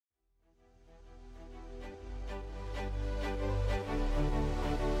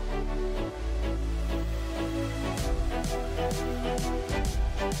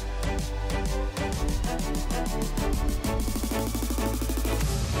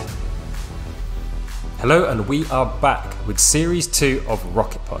Hello, and we are back with Series 2 of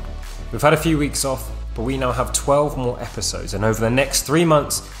Rocket Pod. We've had a few weeks off, but we now have 12 more episodes, and over the next 3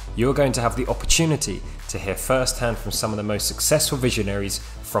 months, you're going to have the opportunity to hear firsthand from some of the most successful visionaries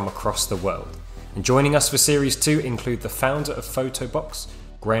from across the world. And joining us for Series 2 include the founder of Photobox,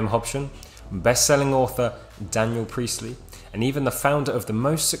 Graham Hobson, best-selling author Daniel Priestley, and even the founder of the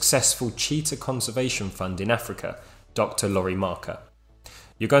most successful cheetah conservation fund in Africa, Dr. Laurie Marker.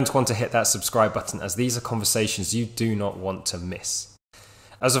 You're going to want to hit that subscribe button, as these are conversations you do not want to miss.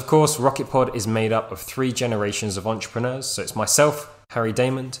 As of course, Rocket Pod is made up of 3 generations of entrepreneurs. So it's myself, Harry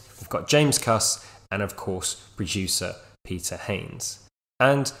Damond, we've got James Cuss, and of course, producer Peter Haynes.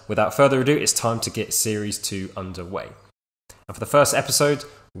 And without further ado, it's time to get Series 2 underway. And for the first episode,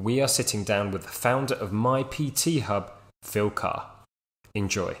 we are sitting down with the founder of My PT Hub, Phil Carr.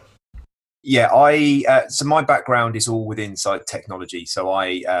 Enjoy. Yeah, so my background is all within inside technology. So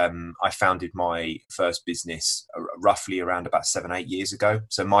I founded my first business roughly around about 7-8 years ago.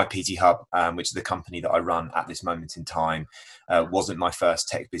 So My PT Hub, which is the company that I run at this moment in time, wasn't my first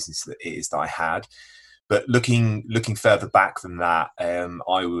tech business that I had. But looking further back than that,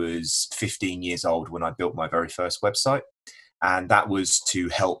 I was 15 years old when I built my very first website, and that was to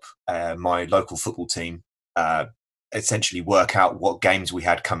help my local football team essentially work out what games we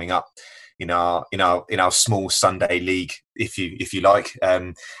had coming up in our small Sunday league, if you like,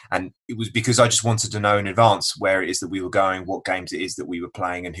 and it was because I just wanted to know in advance where it is that we were going, what games it is that we were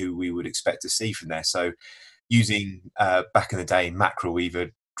playing, and who we would expect to see from there. So using back in the day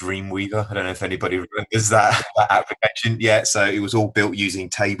Macroweaver, Dreamweaver, I don't know if anybody remembers that application. Yeah, so it was all built using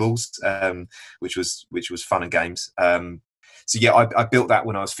tables, which was fun and games. So yeah, I built that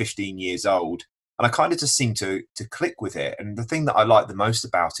when I was 15 years old. And I kind of just seemed to click with it. And the thing that I liked the most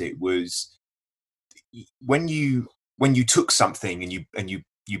about it was when you took something and you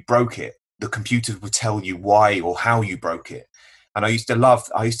broke it, the computer would tell you why or how you broke it. And I used to love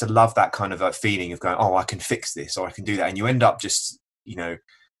that kind of a feeling of going, oh, I can fix this, or I can do that. And you end up just,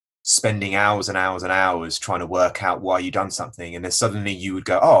 spending hours and hours and hours trying to work out why you've done something. And then suddenly you would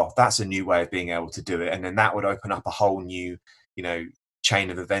go, oh, that's a new way of being able to do it. And then that would open up a whole new,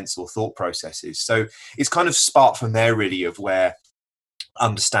 chain of events or thought processes. So it's kind of sparked from there, really, of where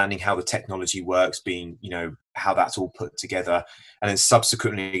understanding how the technology works, being, how that's all put together. And then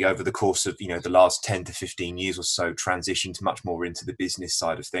subsequently over the course of, the last 10 to 15 years or so, transitioned much more into the business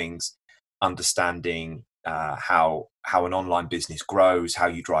side of things, understanding how an online business grows, how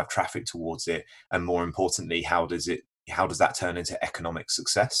you drive traffic towards it, and more importantly, how does that turn into economic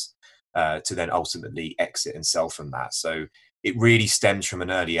success to then ultimately exit and sell from that. So it really stems from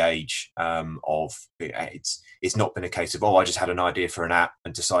an early age of it's not been a case of, oh, I just had an idea for an app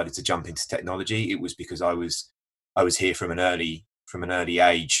and decided to jump into technology. It was because I was here from an early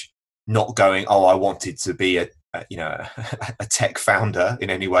age, not going, oh, I wanted to be a tech founder in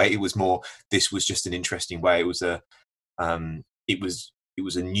any way. It was more, this was just an interesting way. It was a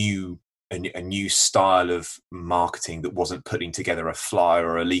new style of marketing that wasn't putting together a flyer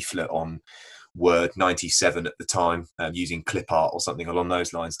or a leaflet on Word 97 at the time, using clip art or something along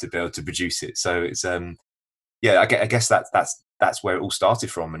those lines to be able to produce it. So it's I guess that's where it all started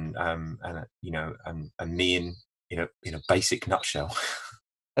from, and me in a basic nutshell.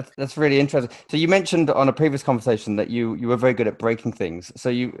 That's really interesting. So you mentioned on a previous conversation that you were very good at breaking things. So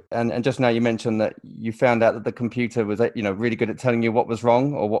and just now you mentioned that you found out that the computer was really good at telling you what was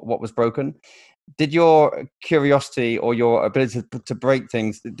wrong or what was broken. Did your curiosity or your ability to break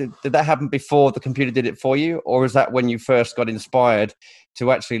things, did that happen before the computer did it for you, or is that when you first got inspired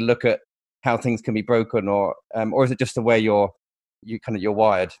to actually look at how things can be broken, or is it just the way you're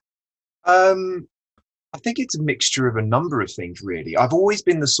wired? I think it's a mixture of a number of things, really. I've always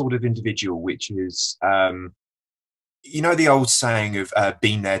been the sort of individual which is, the old saying of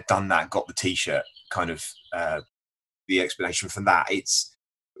been there, done that, got the t-shirt, kind of the explanation from that. It's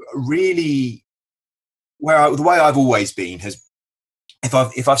really the way I've always been has,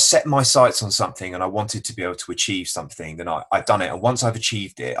 if I've set my sights on something and I wanted to be able to achieve something, then I've done it. And once I've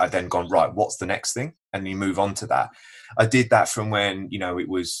achieved it, I've then gone, right, what's the next thing? And you move on to that. I did that from when, it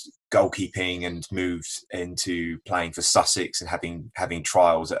was goalkeeping, and moved into playing for Sussex and having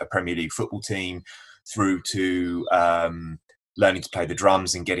trials at a Premier League football team, through to learning to play the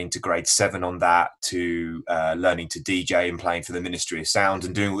drums and getting to grade 7 on that, to learning to DJ and playing for the Ministry of Sound,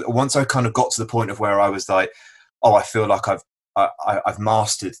 and once I kind of got to the point of where I was like, oh, I feel like I've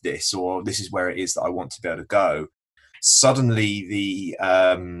mastered this, or this is where it is that I want to be able to go. Suddenly the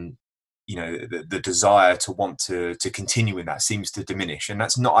desire to want to continue in that seems to diminish. And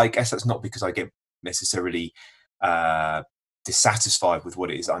I guess that's not because I get necessarily dissatisfied with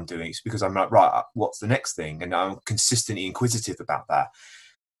what it is I'm doing, it's because I'm like, right, what's the next thing? And I'm consistently inquisitive about that.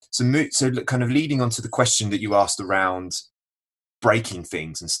 So kind of leading on to the question that you asked around breaking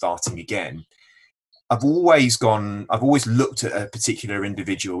things and starting again, I've always looked at a particular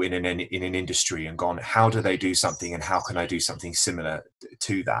individual in an industry and gone, how do they do something and how can I do something similar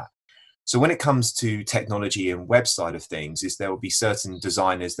to that? So when it comes to technology and web side of things, there will be certain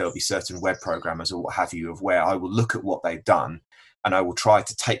designers, there will be certain web programmers or what have you, of where I will look at what they've done and I will try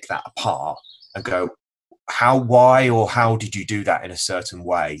to take that apart and go, why or how did you do that in a certain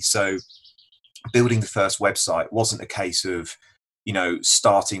way? So building the first website wasn't a case of,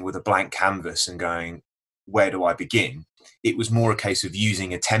 starting with a blank canvas and going, where do I begin? It was more a case of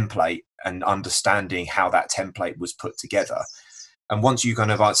using a template and understanding how that template was put together. And once you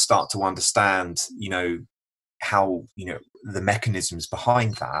kind of start to understand, how, the mechanisms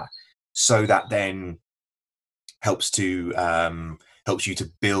behind that, so that then helps you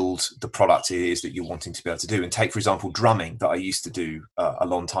to build the product it is that you're wanting to be able to do. And take, for example, drumming that I used to do a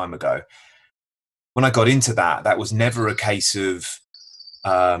long time ago. When I got into that was never a case of,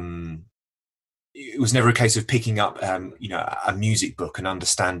 picking up, a music book and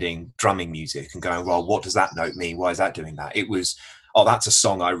understanding drumming music and going, well, what does that note mean? Why is that doing that? It was, oh, that's a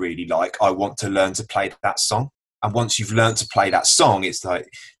song I really like. I want to learn to play that song. And once you've learned to play that song, it's like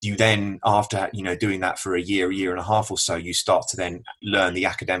you then, after, doing that for a year and a half or so, you start to then learn the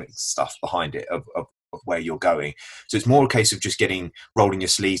academic stuff behind it of where you're going. So it's more a case of just rolling your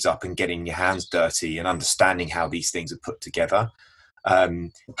sleeves up and getting your hands dirty and understanding how these things are put together.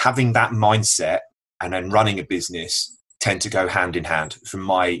 Having that mindset and then running a business tend to go hand in hand from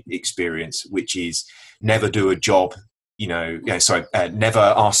my experience, which is never do a job, never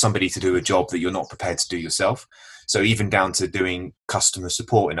ask somebody to do a job that you're not prepared to do yourself. So even down to doing customer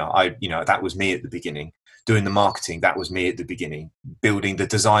support, that was me at the beginning. Doing the marketing, that was me at the beginning. Building the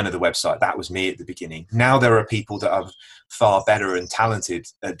design of the website, that was me at the beginning. Now there are people that are far better and talented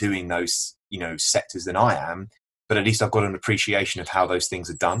at doing those, sectors than I am, but at least I've got an appreciation of how those things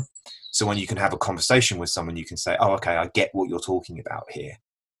are done. So when you can have a conversation with someone, you can say, oh, okay, I get what you're talking about here.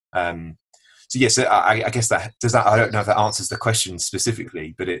 So yes, I guess I don't know if that answers the question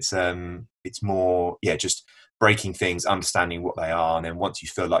specifically, but it's more, just breaking things, understanding what they are. And then once you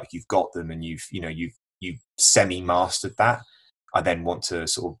feel like you've got them and you've semi-mastered that, I then want to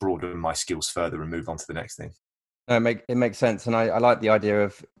sort of broaden my skills further and move on to the next thing. It makes sense. And I like the idea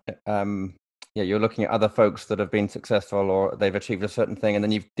of, you're looking at other folks that have been successful or they've achieved a certain thing, and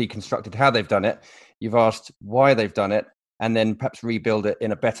then you've deconstructed how they've done it. You've asked why they've done it, and then perhaps rebuild it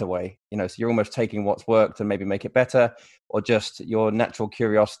in a better way. So you're almost taking what's worked and maybe make it better, or just your natural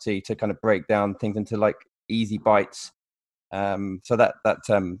curiosity to kind of break down things into like easy bites. So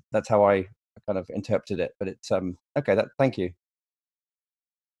that's how I kind of interpreted it. But it's okay. Thank you.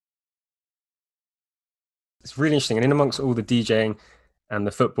 It's really interesting. And in amongst all the DJing and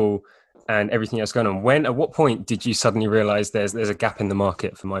the football and everything that's going on, at what point did you suddenly realize there's a gap in the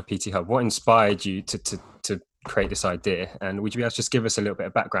market for my PT Hub? What inspired you to create this idea? And would you be able to just give us a little bit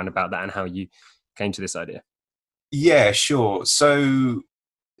of background about that and how you came to this idea? Yeah, sure. So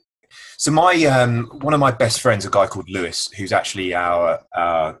my one of my best friends, a guy called Lewis, who's actually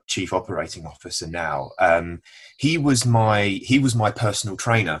our chief operating officer now. He was my personal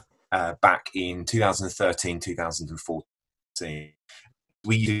trainer back in 2013, 2014.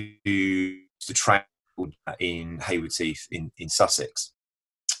 We used to train in Haywards Heath in Sussex,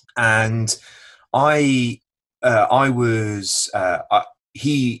 and he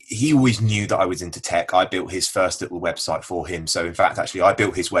always knew that I was into tech. I built his first little website for him. So in fact, actually, I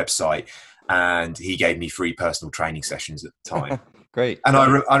built his website and he gave me free personal training sessions at the time. Great. And I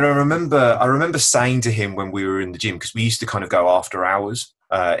remember saying to him when we were in the gym, because we used to kind of go after hours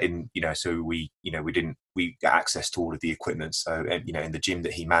so we got access to all of the equipment. So, in the gym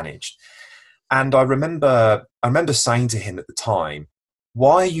that he managed. And I remember saying to him at the time,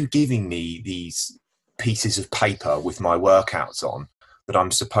 why are you giving me these pieces of paper with my workouts on that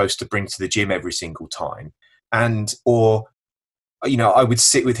I'm supposed to bring to the gym every single time? I would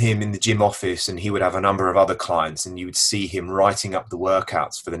sit with him in the gym office and he would have a number of other clients and you would see him writing up the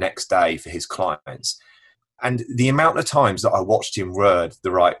workouts for the next day for his clients. And the amount of times that I watched him write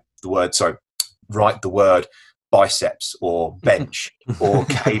the word biceps or bench or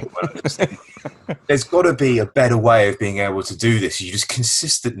cable. There's got to be a better way of being able to do this. You just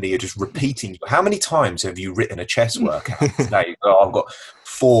consistently are just repeating. How many times have you written a chest workout today? Oh, I've got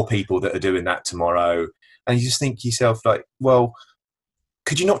 4 people that are doing that tomorrow. And you just think to yourself, like, well,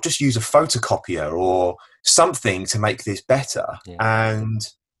 could you not just use a photocopier or something to make this better? Yeah. And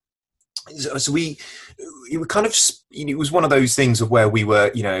so it was kind of, it was one of those things of where we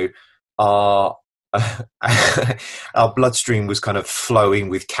were, our our bloodstream was kind of flowing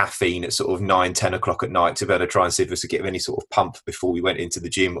with caffeine at sort of 9-10 o'clock at night to be able to try and see if we could get any sort of pump before we went into the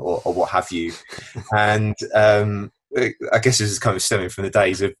gym or what have you. And I guess this is kind of stemming from the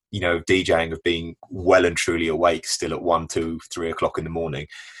days of DJing, of being well and truly awake still at 1, 2, 3 o'clock in the morning.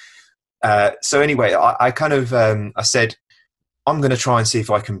 So anyway, I kind of I said, I'm going to try and see if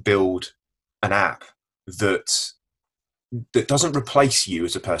I can build an app that doesn't replace you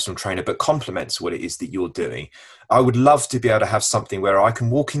as a personal trainer, but complements what it is that you're doing. I would love to be able to have something where I can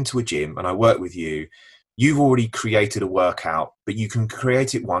walk into a gym and I work with you. You've already created a workout, but you can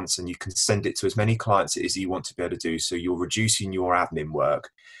create it once and you can send it to as many clients as you want to be able to do. So you're reducing your admin work.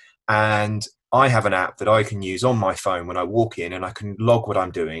 And I have an app that I can use on my phone when I walk in, and I can log what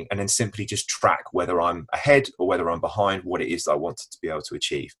I'm doing and then simply just track whether I'm ahead or whether I'm behind what it is that I wanted to be able to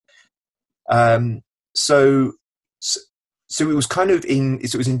achieve. So it was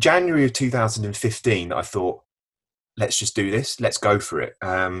it was in January of 2015 that I thought, let's just do this. Let's go for it.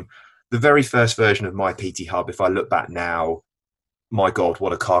 The very first version of my PT Hub, if I look back now, my God,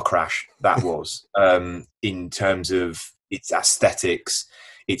 what a car crash that was, in terms of its aesthetics,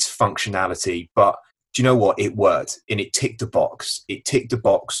 its functionality. But do you know what? It worked, and it ticked a box. It ticked a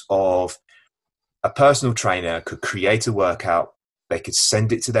box of a personal trainer could create a workout. They could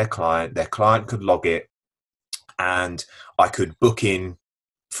send it to their client could log it, and I could book in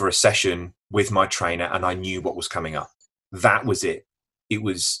for a session with my trainer, and I knew what was coming up. That was it.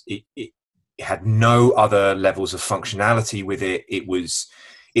 It had no other levels of functionality with it. It was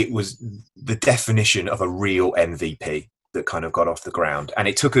the definition of a real MVP that kind of got off the ground. And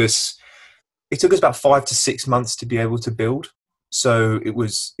it took us about 5 to 6 months to be able to build. So it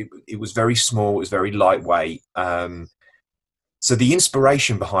was very small. It was very lightweight. So the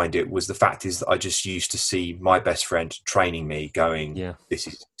inspiration behind it was the fact is that I just used to see my best friend training me going, This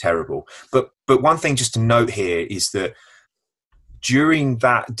is terrible. But one thing just to note here is that during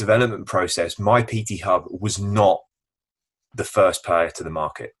that development process, my PT Hub was not the first player to the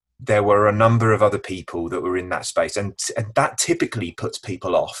market. There were a number of other people that were in that space. And that typically puts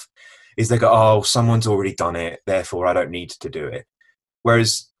people off, is they go, oh, someone's already done it, therefore I don't need to do it.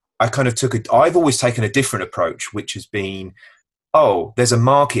 Whereas I've always taken a different approach, which has been, oh, there's a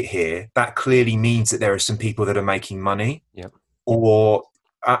market here. That clearly means that there are some people that are making money. Yep. Or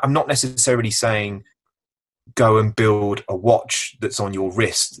I'm not necessarily saying go and build a watch that's on your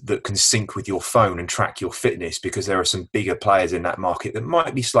wrist that can sync with your phone and track your fitness, because there are some bigger players in that market that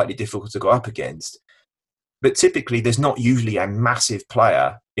might be slightly difficult to go up against. But typically, there's not usually a massive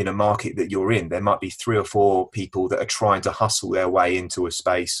player in a market that you're in. There might be 3 or 4 people that are trying to hustle their way into a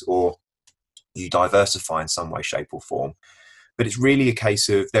space, or you diversify in some way, shape or form. But it's really a case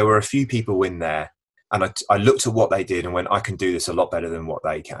of there were a few people in there, and I looked at what they did and went, I can do this a lot better than what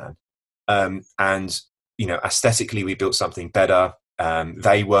they can. And aesthetically, we built something better.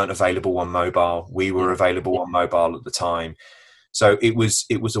 They weren't available on mobile. We were available on mobile at the time. So it was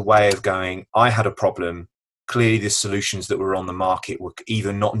a way of going, I had a problem. Clearly, the solutions that were on the market were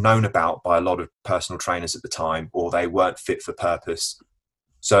either not known about by a lot of personal trainers at the time, or they weren't fit for purpose.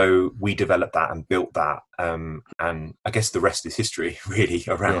 So we developed that and built that. And I guess the rest is history, really,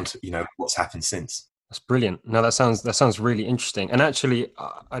 around what's happened since. That's brilliant. No, that sounds really interesting. And actually,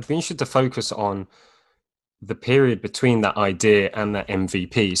 I'd be interested to focus on the period between that idea and that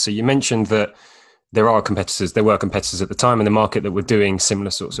MVP. So you mentioned that there were competitors at the time in the market that were doing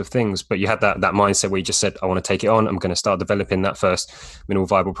similar sorts of things, but you had that mindset where you just said, I want to take it on. I'm going to start developing that first minimal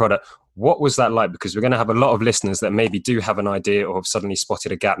viable product. What was that like? Because we're going to have a lot of listeners that maybe do have an idea or have suddenly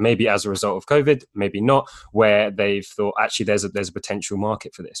spotted a gap, maybe as a result of COVID, maybe not, where they've thought, actually, there's a potential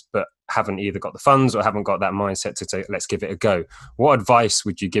market for this, but haven't either got the funds or haven't got that mindset to say, let's give it a go. What advice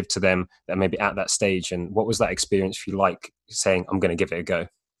would you give to them that maybe at that stage? And what was that experience for you like, saying, I'm going to give it a go?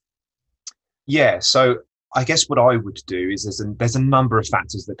 Yeah, so I guess what I would do is there's a number of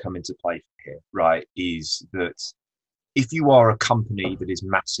factors that come into play here, right? Is that if you are a company that is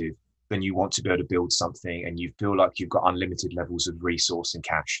massive, then you want to be able to build something and you feel like you've got unlimited levels of resource and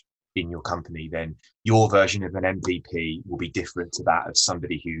cash in your company, then your version of an MVP will be different to that of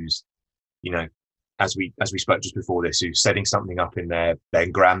somebody who's, as we spoke just before this, who's setting something up in their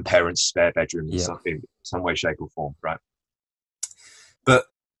grandparents' spare bedroom in some way, shape or form, right? But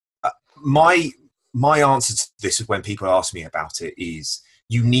my answer to this, when people ask me about it, is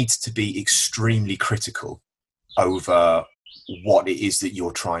you need to be extremely critical over what it is that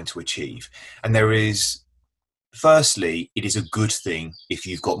you're trying to achieve. And firstly, it is a good thing if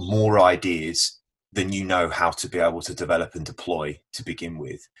you've got more ideas than you know how to be able to develop and deploy to begin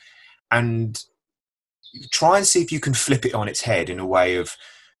with. and try and see if you can flip it on its head in a way of,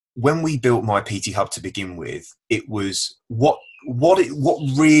 when we built my PT Hub to begin with, it was what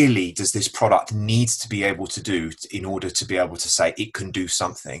really does this product needs to be able to do in order to be able to say it can do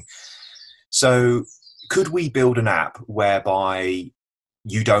something. So could we build an app whereby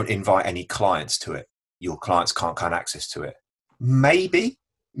you don't invite any clients to it? Your clients can't gain access to it. Maybe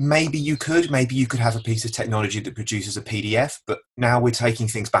you could have a piece of technology that produces a PDF, but now we're taking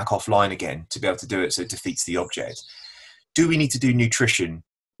things back offline again to be able to do it, so it defeats the object. Do we need to do nutrition?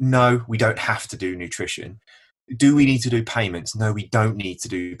 No, we don't have to do nutrition. Do we need to do payments? No, we don't need to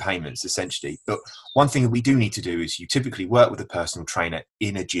do payments, essentially. But one thing that we do need to do is you typically work with a personal trainer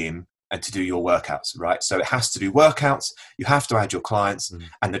in a gym and to do your workouts, right? So it has to do workouts, you have to add your clients,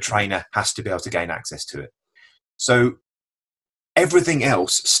 and the trainer has to be able to gain access to it. So everything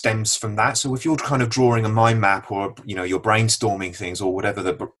else stems from that. So if you're kind of drawing a mind map, or you're brainstorming things, or whatever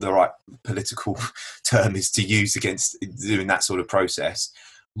the right political term is to use against doing that sort of process,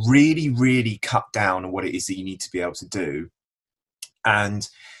 really, really cut down on what it is that you need to be able to do. And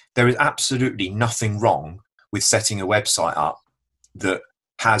there is absolutely nothing wrong with setting a website up that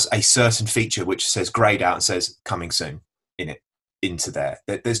has a certain feature which says grayed out and says coming soon into there.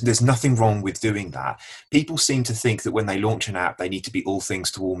 There's nothing wrong with doing that. People seem to think that when they launch an app, they need to be all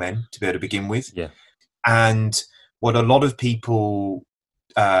things to all men to be able to begin with. Yeah. And what a lot of people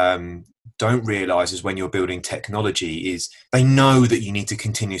don't realize is, when you're building technology, is they know that you need to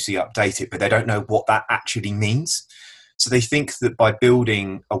continuously update it, but they don't know what that actually means. So they think that by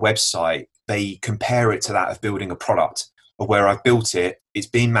building a website, they compare it to that of building a product, or where I've built it, it's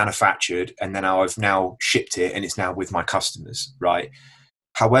been manufactured, and then I've now shipped it, and it's now with my customers, right?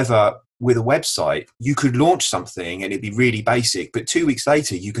 However, with a website, you could launch something and it'd be really basic, but 2 weeks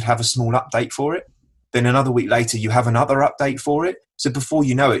later, you could have a small update for it. Then another week later, you have another update for it. So before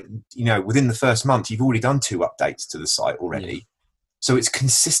you know it, within the first month, you've already done 2 updates to the site already. Yeah. So it's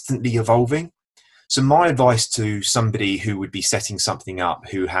consistently evolving. So my advice to somebody who would be setting something up,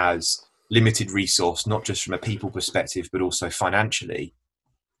 who has limited resource, not just from a people perspective, but also financially,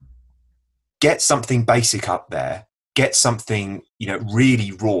 get something basic up there, get something,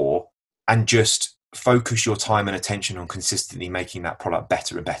 really raw, and just focus your time and attention on consistently making that product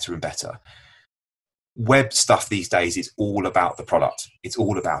better and better and better. Web stuff these days is all about the product. It's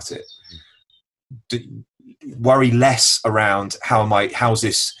all about it. Worry less around how's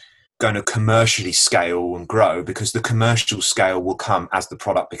this going to commercially scale and grow, because the commercial scale will come as the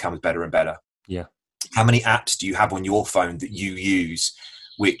product becomes better and better. Yeah. How many apps do you have on your phone that you use,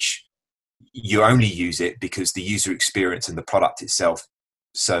 which you only use it because the user experience and the product itself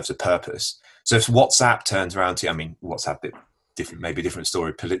serves a purpose? So if WhatsApp turns around to, WhatsApp, different, maybe a different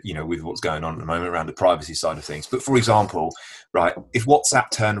story, with what's going on at the moment around the privacy side of things. But for example, right, if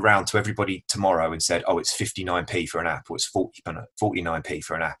WhatsApp turned around to everybody tomorrow and said, oh, it's 59p for an app, or it's 49p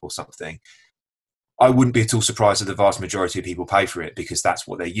for an app or something, I wouldn't be at all surprised that the vast majority of people pay for it, because that's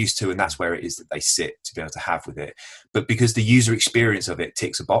what they're used to and that's where it is that they sit to be able to have with it. But because the user experience of it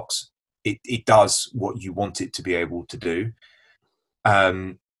ticks a box, it does what you want it to be able to do.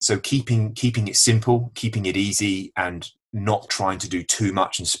 So keeping it simple, keeping it easy, and not trying to do too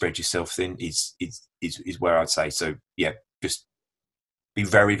much and spread yourself thin is where I'd say. So yeah, just be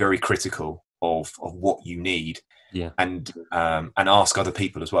very, very critical of what you need, and ask other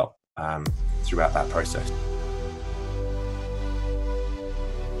people as well throughout that process.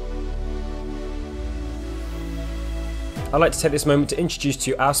 I'd like to take this moment to introduce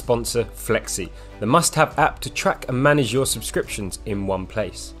to you our sponsor, Flexi, the must-have app to track and manage your subscriptions in one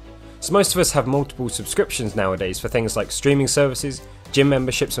place. So most of us have multiple subscriptions nowadays for things like streaming services, gym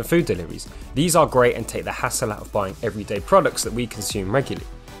memberships and food deliveries. These are great and take the hassle out of buying everyday products that we consume regularly,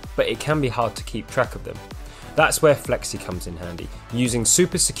 but it can be hard to keep track of them. That's where Flexi comes in handy, using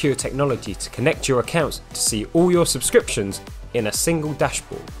super secure technology to connect your accounts to see all your subscriptions in a single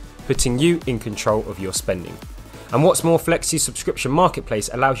dashboard, putting you in control of your spending. And what's more, Flexi's subscription marketplace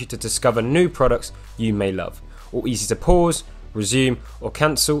allows you to discover new products you may love, all easy to pause, resume or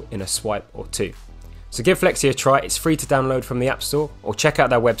cancel in a swipe or two. So give Flexi a try. It's free to download from the App Store, or check out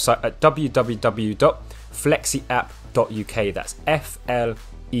their website at www.flexiapp.uk. That's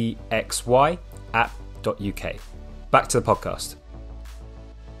FLEXY app.uk. Back to the podcast.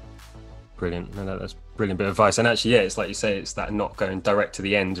 Brilliant. No, that's brilliant bit of advice. And actually, it's like you say, it's that not going direct to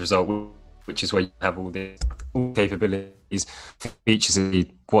the end result, which is where you have all the capabilities, features.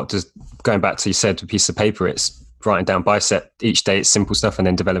 Going back to you said, a piece of paper, it's writing down bicep each day, it's simple stuff, and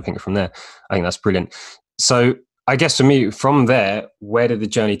then developing it from there. I think that's brilliant. So I guess for me, from there, where did the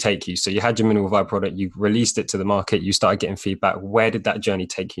journey take you? So you had your minimal vibe product, you released it to the market, you started getting feedback. Where did that journey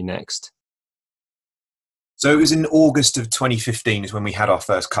take you next? So it was in August of 2015 is when we had our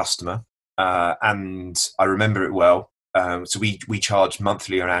first customer. And I remember it well. So we charged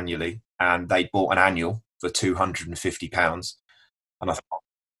monthly or annually, and they bought an annual for £250. And I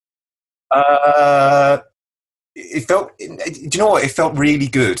thought, it felt, do you know what? It felt really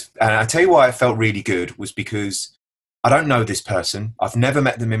good. And I tell you why it felt really good was because I don't know this person. I've never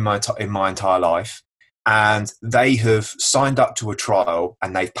met them in my entire life. And they have signed up to a trial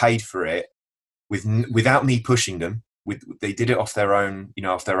and they've paid for it without me pushing them. They did it off their own,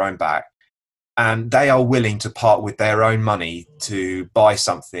 off their own back. And they are willing to part with their own money to buy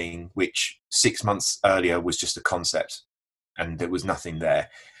something which 6 months earlier was just a concept and there was nothing there.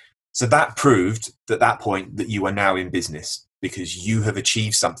 So that proved at that point that you are now in business because you have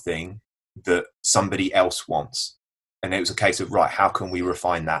achieved something that somebody else wants. And it was a case of, right, how can we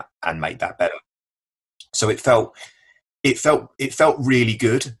refine that and make that better? So it felt really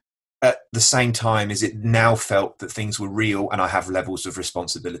good at the same time as it now felt that things were real and I have levels of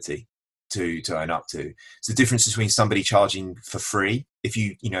responsibility to own up to. It's the difference between somebody charging for free. If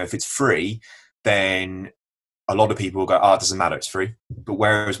if it's free, then a lot of people will go, it doesn't matter, it's free. But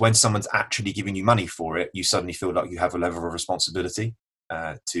whereas when someone's actually giving you money for it, you suddenly feel like you have a level of responsibility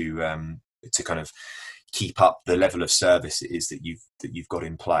to kind of keep up the level of service it is that you've got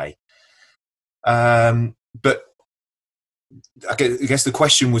in play. But I guess the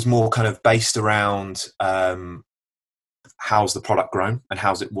question was more kind of based around how's the product grown and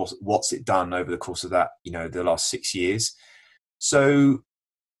what's it done over the course of that, the last 6 years. So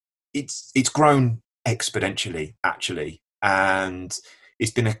it's grown exponentially actually, and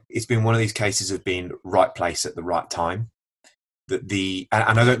it's been one of these cases of being right place at the right time. And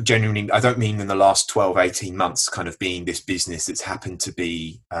I don't mean in the last 12-18 months kind of being this business that's happened to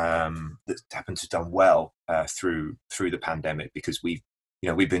be that's happened to have done well through the pandemic, because we've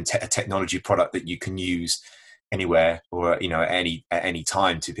been a technology product that you can use anywhere or at any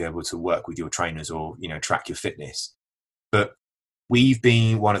time to be able to work with your trainers or track your fitness. But we've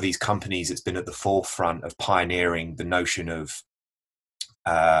been one of these companies that's been at the forefront of pioneering the notion of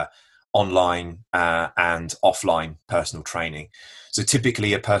online and offline personal training. So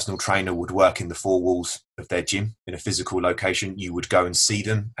typically a personal trainer would work in the four walls of their gym in a physical location. You would go and see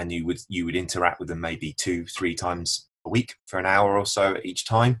them and you would interact with them maybe 2-3 times a week for an hour or so each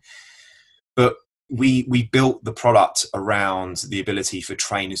time. But we built the product around the ability for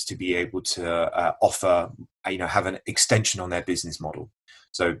trainers to be able to offer, have an extension on their business model.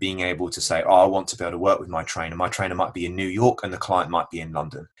 So being able to say, I want to be able to work with my trainer. My trainer might be in New York and the client might be in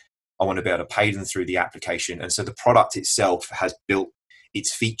London. I want to be able to pay them through the application. And so the product itself has built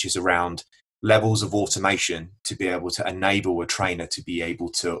its features around levels of automation to be able to enable a trainer to be able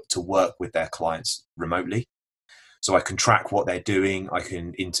to work with their clients remotely. So I can track what they're doing. I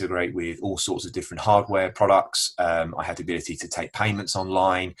can integrate with all sorts of different hardware products. I have the ability to take payments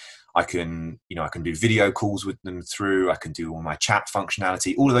online. I can do video calls with them through. I can do all my chat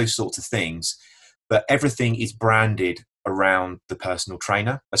functionality, all of those sorts of things. But everything is branded around the personal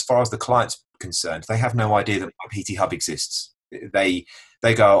trainer. As far as the client's concerned, they have no idea that my PT Hub exists. They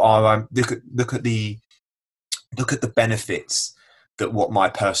go, look at the benefits that what my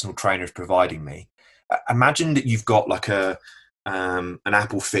personal trainer is providing me. Imagine that you've got like an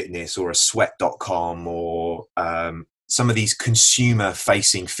Apple Fitness or a Sweat.com or some of these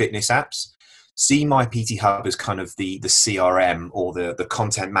consumer-facing fitness apps. See my PT Hub as kind of the CRM or the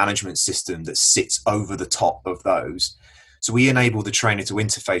content management system that sits over the top of those. So we enable the trainer to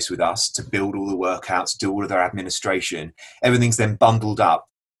interface with us to build all the workouts, do all of their administration. Everything's then bundled up,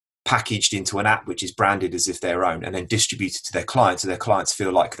 packaged into an app which is branded as if their own, and then distributed to their clients, so their clients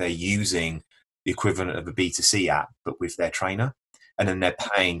feel like they're using the equivalent of a B2C app, but with their trainer. And then they're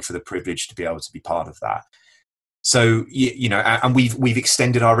paying for the privilege to be able to be part of that. So, and we've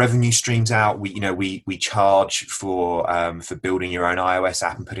extended our revenue streams out. We charge for building your own iOS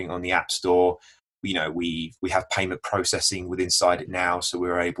app and putting it on the App Store. We have payment processing within inside it now. So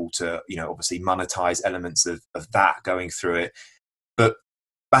we're able to, obviously monetize elements of that going through it. But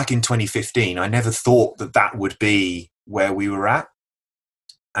back in 2015, I never thought that would be where we were at.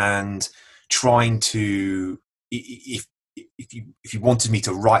 And trying to, if you wanted me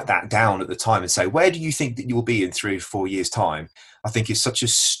to write that down at the time and say, where do you think that you'll be in 3 or 4 years time? I think it's such a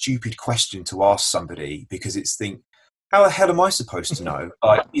stupid question to ask somebody, because how the hell am I supposed to know?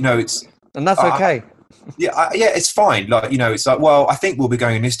 And that's okay. It's fine. It's like, well, I think we'll be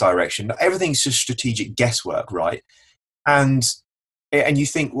going in this direction. Everything's just strategic guesswork, right? And and you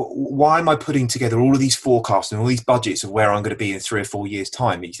think, why am I putting together all of these forecasts and all these budgets of where I'm going to be in 3 or 4 years'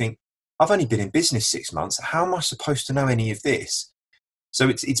 time? And you think, I've only been in business 6 months. How am I supposed to know any of this? So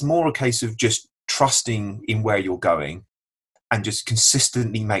it's more a case of just trusting in where you're going and just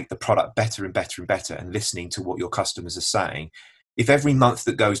consistently make the product better and better and better, and listening to what your customers are saying. If every month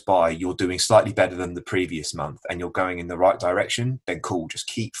that goes by, you're doing slightly better than the previous month and you're going in the right direction, then cool, just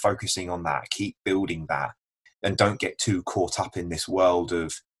keep focusing on that, keep building that, and don't get too caught up in this world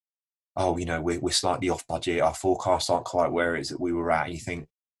of, oh, you know, we're slightly off budget, our forecasts aren't quite where it is that we were at. And you think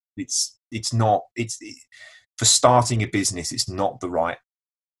for starting a business, it's not the right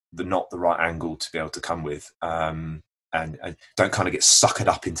angle to be able to come with. And don't kind of get suckered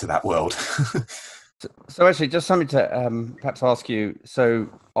up into that world. So actually, just something to perhaps ask you. So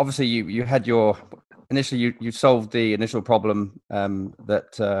obviously, you had initially you solved the initial problem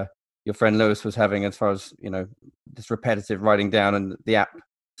that your friend Lewis was having, as far as, you know, this repetitive writing down, and the app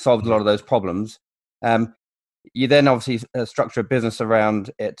solved a lot of those problems. You then obviously structure a business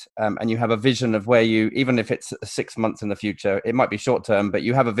around it, and you have a vision of where you, even if it's 6 months in the future, it might be short term, but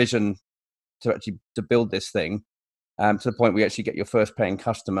you have a vision to build this thing to the point where you actually get your first paying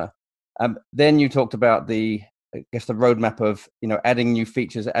customer. Then you talked about the roadmap of, you know, adding new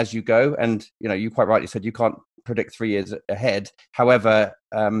features as you go. And, you know, you quite rightly said you can't predict 3 years ahead. However,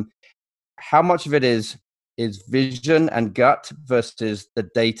 how much of it is vision and gut versus the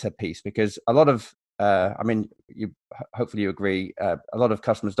data piece? Because a lot of, hopefully you agree, a lot of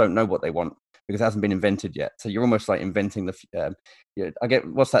customers don't know what they want because it hasn't been invented yet. So you're almost like inventing I get,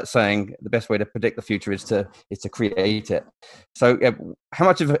 what's that saying? The best way to predict the future is to create it. So how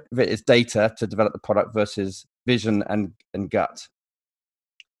much of it is data to develop the product versus vision and gut?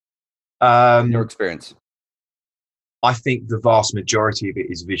 In your experience? I think the vast majority of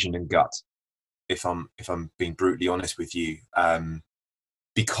it is vision and gut, if I'm being brutally honest with you,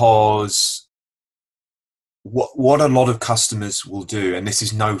 because what a lot of customers will do, and this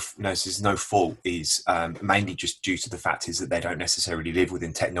is no fault, is mainly just due to the fact is that they don't necessarily live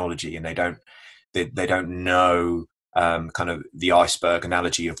within technology, and they don't know kind of the iceberg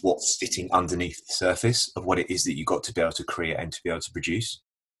analogy of what's sitting underneath the surface of what it is that you've got to be able to create and to be able to produce.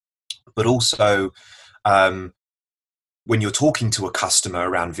 But also, when you're talking to a customer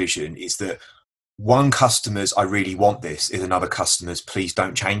around vision, is that one customer's "I really want this" is another customer's "please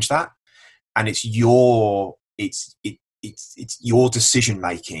don't change that." And it's your decision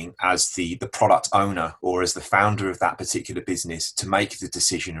making as the product owner or as the founder of that particular business to make the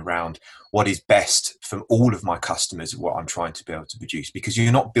decision around what is best for all of my customers, what I'm trying to be able to produce. Because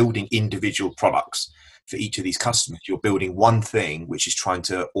you're not building individual products for each of these customers. You're building one thing which is trying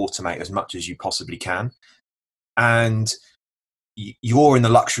to automate as much as you possibly can. And you're in the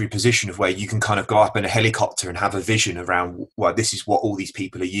luxury position of where you can kind of go up in a helicopter and have a vision around, well, this is what all these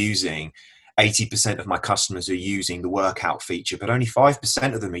people are using. 80% of my customers are using the workout feature, but only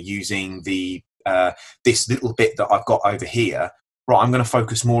 5% of them are using the this little bit that I've got over here. Right, I'm going to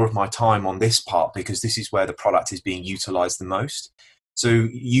focus more of my time on this part because this is where the product is being utilized the most. So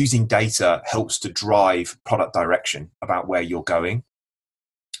using data helps to drive product direction about where you're going.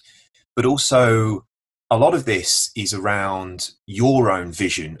 But also, a lot of this is around your own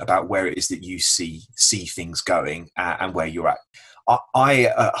vision about where it is that you see things going and where you're at. I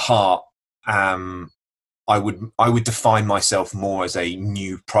at heart, I would define myself more as a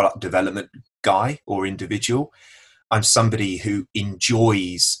new product development guy or individual. I'm somebody who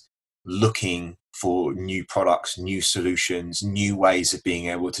enjoys looking for new products, new solutions, new ways of being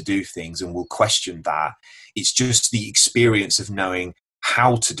able to do things, and will question that. It's just the experience of knowing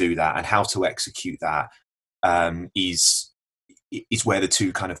how to do that and how to execute that is where the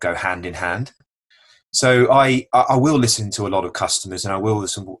two kind of go hand in hand. So I will listen to a lot of customers, and I will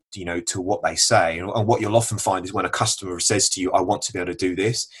listen, to what they say. And what you'll often find is when a customer says to you, "I want to be able to do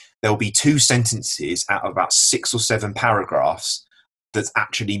this," there'll be 2 sentences out of about 6 or 7 paragraphs that's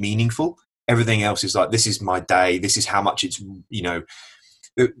actually meaningful. Everything else is like, "This is my day. This is how much it's."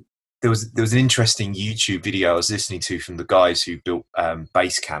 There was an interesting YouTube video I was listening to from the guys who built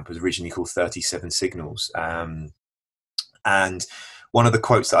Basecamp. It was originally called 37 Signals, and one of the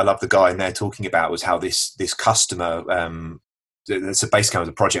quotes that I love the guy in there talking about was how this customer, so Basecamp was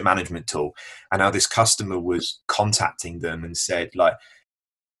a project management tool, and how this customer was contacting them and said, like,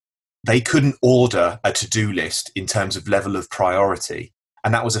 they couldn't order a to-do list in terms of level of priority.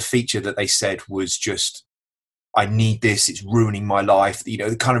 And that was a feature that they said was just, "I need this, it's ruining my life."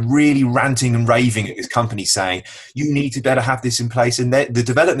 Kind of really ranting and raving at this company saying, "You need to better have this in place." And the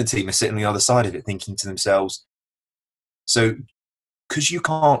development team are sitting on the other side of it thinking to themselves, so because you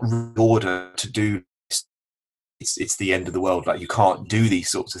can't reorder to do this, it's the end of the world. Like, you can't do these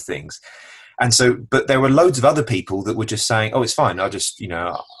sorts of things. And so, but there were loads of other people that were just saying, oh, it's fine. I just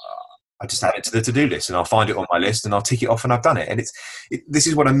add it to the to-do list and I'll find it on my list and I'll tick it off and I've done it. And this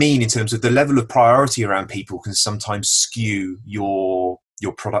is what I mean in terms of the level of priority around people can sometimes skew your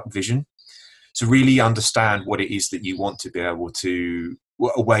product vision. So really understand what it is that you want to be able to,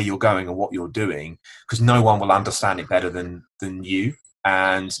 where you're going and what you're doing, because no one will understand it better than you,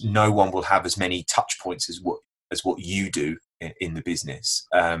 and no one will have as many touch points as what you do in the business.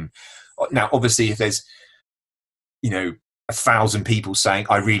 Now, obviously, if there's 1,000 people saying,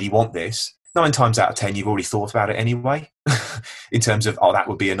 I really want this, 9 times out of 10, you've already thought about it anyway, in terms of, oh, that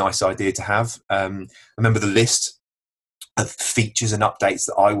would be a nice idea to have. I remember the list of features and updates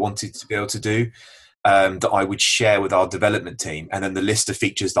that I wanted to be able to do, that I would share with our development team, and then the list of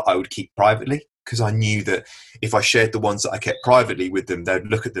features that I would keep privately, because I knew that if I shared the ones that I kept privately with them, they'd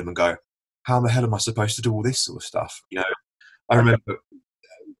look at them and go, how the hell am I supposed to do all this sort of stuff? I remember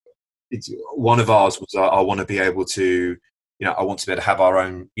one of ours was, I want to be able to, I want to be able to have our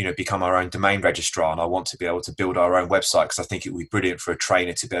own, become our own domain registrar, and I want to be able to build our own website, because I think it would be brilliant for a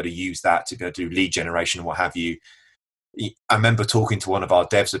trainer to be able to use that, to be able to do lead generation and what have you. I remember talking to one of our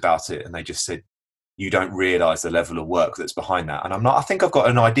devs about it, and they just said, you don't realize the level of work that's behind that. And I think I've got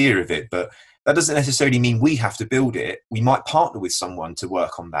an idea of it, but that doesn't necessarily mean we have to build it. We might partner with someone to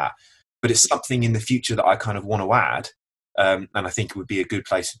work on that, but it's something in the future that I kind of want to add. And I think it would be a good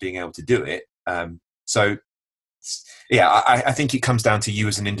place for being able to do it. So yeah, I think it comes down to you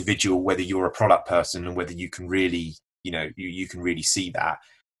as an individual, whether you're a product person and whether you can really, you can really see that,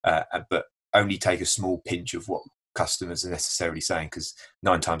 but only take a small pinch of what customers are necessarily saying, because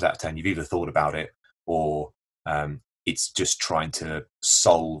 9 times out of 10, you've either thought about it or it's just trying to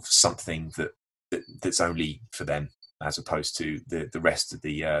solve something that's only for them, as opposed to the rest of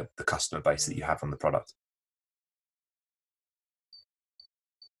the customer base that you have on the product.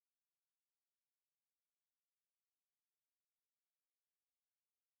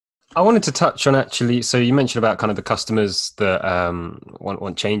 I wanted to touch on, actually, so you mentioned about kind of the customers that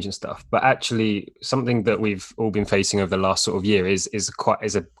want change and stuff, but actually something that we've all been facing over the last sort of year is quite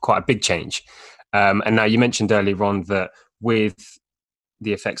a big change. And now you mentioned earlier on that with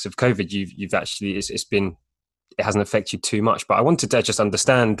the effects of COVID, you've actually, it hasn't affected you too much, but I wanted to just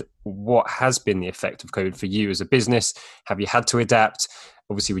understand what has been the effect of COVID for you as a business. Have you had to adapt?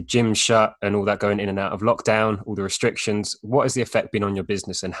 Obviously with gyms shut and all that going in and out of lockdown, all the restrictions, what has the effect been on your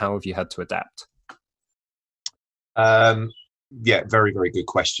business and how have you had to adapt? Yeah, very, very good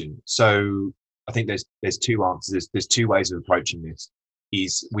question. So I think there's 2 answers. There's 2 ways of approaching this.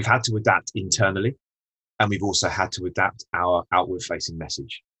 Is we've had to adapt internally, and we've also had to adapt our outward facing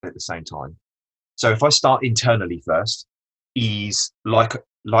message at the same time. So if I start internally first, is like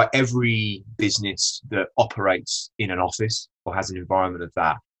every business that operates in an office or has an environment of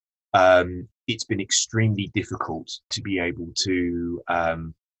that, it's been extremely difficult to be able to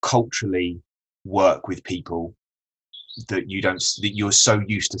culturally work with people that you're so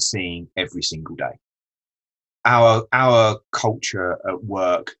used to seeing every single day. Our culture at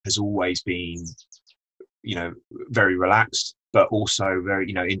work has always been, very relaxed, but also very,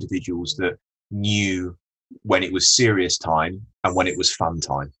 individuals that knew when it was serious time and when it was fun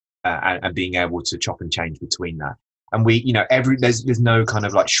time, and being able to chop and change between that. And we, there's no kind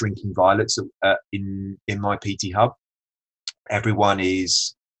of like shrinking violets in my PT hub. Everyone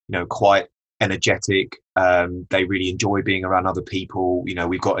is, quite energetic. They really enjoy being around other people.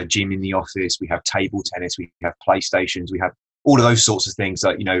 We've got a gym in the office. We have table tennis. We have PlayStations. We have all of those sorts of things,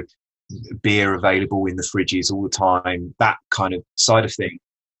 like, beer available in the fridges all the time, that kind of side of thing.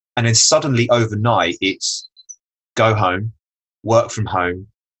 And then suddenly overnight, it's go home, work from home,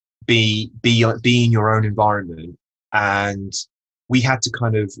 be in your own environment. And we had to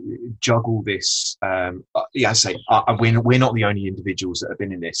kind of juggle this. I say we're not the only individuals that have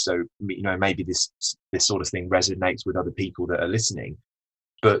been in this. So, maybe this sort of thing resonates with other people that are listening.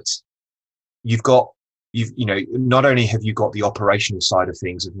 But not only have you got the operational side of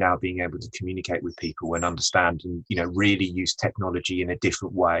things of now being able to communicate with people and understand and, really use technology in a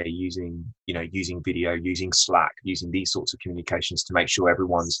different way, using video, using Slack, using these sorts of communications to make sure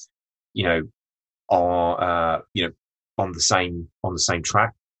everyone's, on the same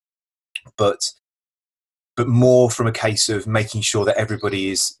track, but more from a case of making sure that everybody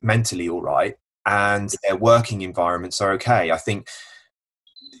is mentally all right and their working environments are okay. I think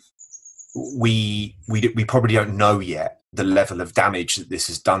we probably don't know yet the level of damage that this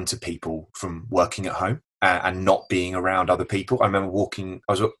has done to people from working at home and not being around other people. I remember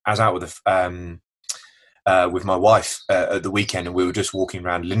I was out with with my wife at the weekend, and we were just walking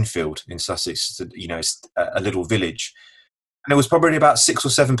around Linfield in Sussex. It's a little village. And there was probably about 6 or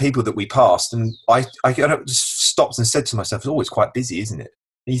 7 people that we passed. And I just stopped and said to myself, it's quite busy, isn't it?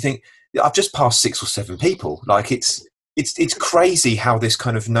 And you think, I've just passed 6 or 7 people. Like it's crazy how this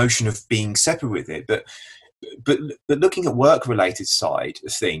kind of notion of being separate with it. But looking at work-related side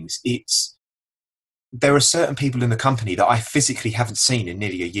of things, there are certain people in the company that I physically haven't seen in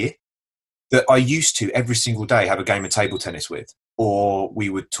nearly a year that I used to every single day have a game of table tennis with. Or we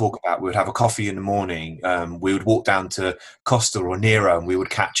would have a coffee in the morning. We would walk down to Costa or Nero and we would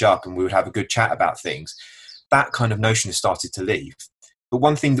catch up and we would have a good chat about things. That kind of notion has started to leave. But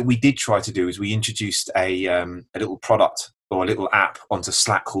one thing that we did try to do is we introduced a little product or a little app onto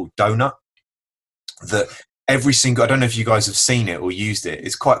Slack called Donut. That I don't know if you guys have seen it or used it.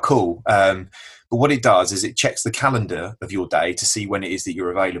 It's quite cool. But what it does is it checks the calendar of your day to see when it is that you're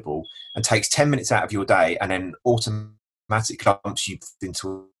available and takes 10 minutes out of your day and then automatically lumps you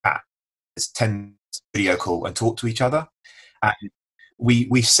into a chat. It's 10 video call and talk to each other. And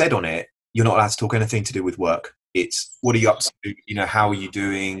we said on it, you're not allowed to talk anything to do with work. It's what are you up to? How are you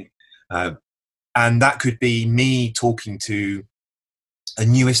doing? And that could be me talking to a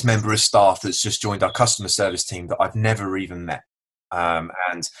newest member of staff that's just joined our customer service team that I've never even met.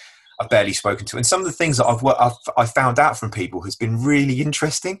 And I've barely spoken to. And some of the things that I've found out from people has been really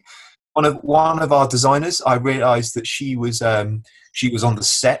interesting. One of our designers, I realised that she was on the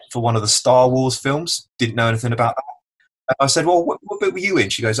set for one of the Star Wars films. Didn't know anything about that. And I said, "Well, what bit were you in?"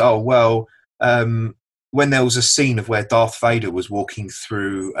 She goes, "Oh, well, when there was a scene of where Darth Vader was walking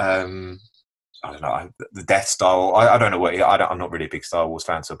through, I don't know, the Death Star. I don't know what. I'm not really a big Star Wars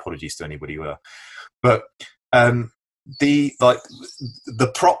fan, so apologies to anybody who are. But the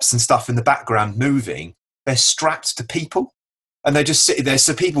props and stuff in the background moving, they're strapped to people." And they're just sitting there.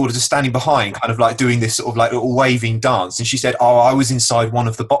 So people were just standing behind, kind of like doing this sort of like little waving dance. And she said, "Oh, I was inside one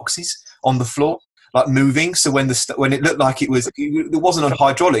of the boxes on the floor, like moving. So when it looked like it wasn't on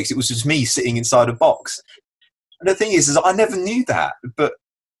hydraulics, it was just me sitting inside a box." And the thing is I never knew that, but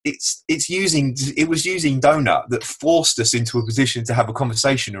it was using Donut that forced us into a position to have a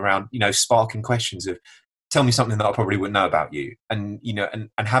conversation around, sparking questions of, tell me something that I probably wouldn't know about you. And,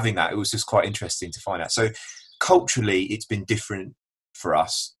 and having that, it was just quite interesting to find out. So culturally, it's been different for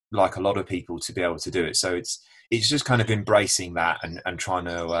us, like a lot of people, to be able to do it. So it's just kind of embracing that and trying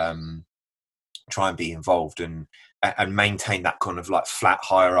to try and be involved and maintain that kind of like flat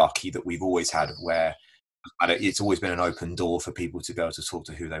hierarchy that we've always had, where it's always been an open door for people to be able to talk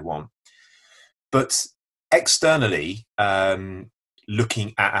to who they want. But externally,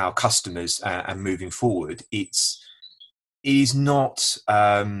 looking at our customers and moving forward, we've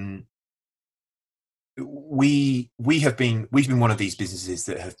been one of these businesses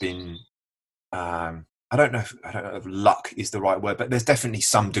that have been, I don't know if luck is the right word, but there's definitely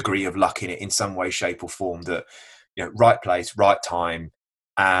some degree of luck in it in some way, shape or form, that, right place, right time.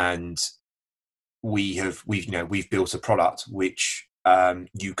 And we've built a product which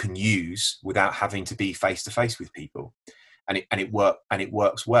you can use without having to be face to face with people. And it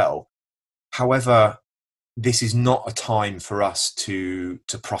works well. However, this is not a time for us to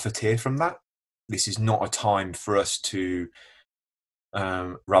profiteer from that. This is not a time for us to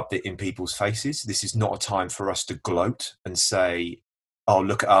rub it in people's faces. This is not a time for us to gloat and say, "Oh,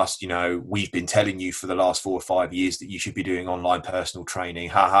 look at us, we've been telling you for the last 4 or 5 years that you should be doing online personal training.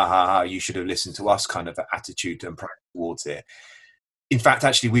 Ha ha ha ha, you should have listened to us," kind of attitude and practice towards it. In fact,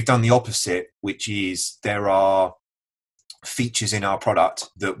 actually, we've done the opposite, which is there are features in our product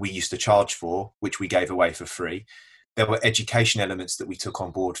that we used to charge for, which we gave away for free. There were education elements that we took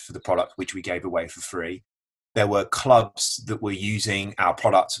on board for the product, which we gave away for free. There were clubs that were using our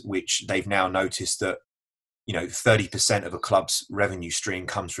product, which they've now noticed that 30% of a club's revenue stream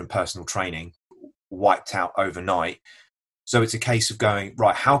comes from personal training, wiped out overnight. So it's a case of going,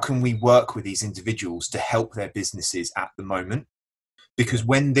 right, how can we work with these individuals to help their businesses at the moment? Because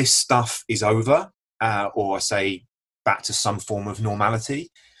when this stuff is over, or I say back to some form of normality,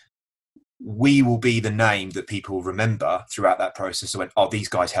 we will be the name that people remember throughout that process. So when, "Oh, these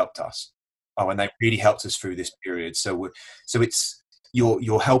guys helped us. Oh, and they really helped us through this period." So it's,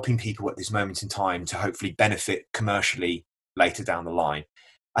 you're helping people at this moment in time to hopefully benefit commercially later down the line.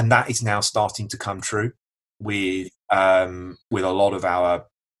 And that is now starting to come true with a lot of our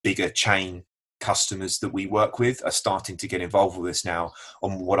bigger chain customers that we work with are starting to get involved with us now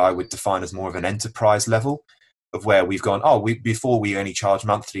on what I would define as more of an enterprise level, of where we've gone, before we only charge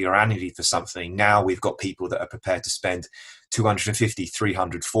monthly or annually for something. Now we've got people that are prepared to spend 250,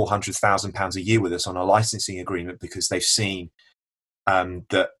 300, 400,000 pounds a year with us on a licensing agreement, because they've seen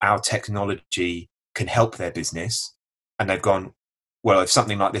that our technology can help their business, and they've gone, well, if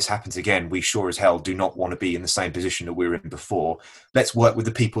something like this happens again, we sure as hell do not want to be in the same position that we were in before. Let's work with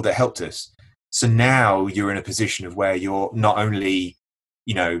the people that helped us. So now you're in a position of where you're not only,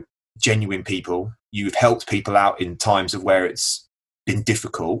 genuine people, you've helped people out in times of where it's been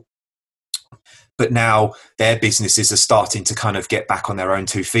difficult, but now their businesses are starting to kind of get back on their own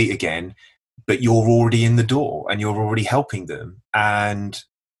 2 feet again, but you're already in the door and you're already helping them. And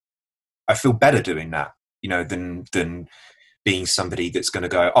I feel better doing that, than being somebody that's going to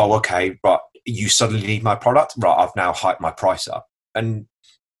go, oh, okay, but you suddenly need my product, right? I've now hiked my price up, and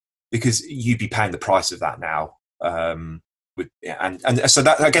because you'd be paying the price of that now. So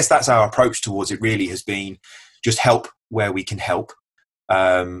that, I guess that's our approach towards it. Really has been just help where we can help,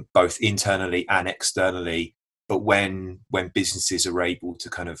 both internally and externally. But when businesses are able to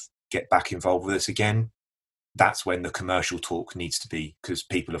kind of get back involved with us again, that's when the commercial talk needs to be, because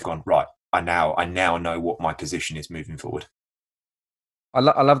people have gone, right, I now know what my position is moving forward. I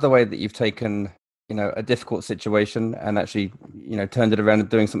love the way that you've taken, a difficult situation and actually, turned it around and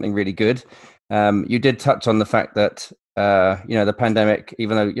doing something really good. You did touch on the fact that, the pandemic,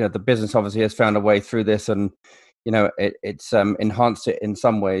 even though, the business obviously has found a way through this, and, it's enhanced it in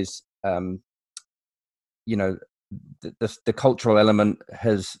some ways. The cultural element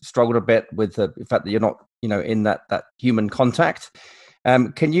has struggled a bit with the fact that you're not, in that human contact.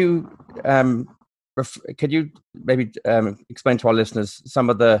 Can you maybe explain to our listeners some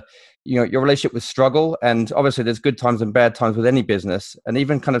of the, your relationship with struggle? And obviously there's good times and bad times with any business, and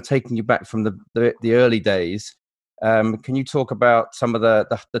even kind of taking you back from the early days. Can you talk about some of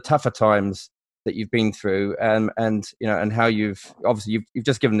the tougher times that you've been through, and how you've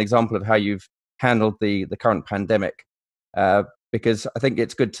just given an example of how you've handled the current pandemic, because I think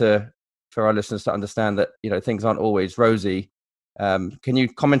it's good for our listeners to understand that, things aren't always rosy. Can you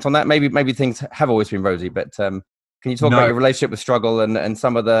comment on that? Maybe things have always been rosy, but can you talk about your relationship with struggle and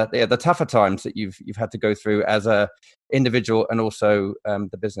some of the tougher times that you've had to go through as a individual, and also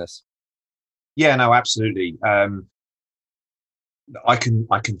the business? Yeah, no, absolutely. I can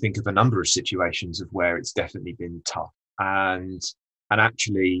think of a number of situations of where it's definitely been tough, and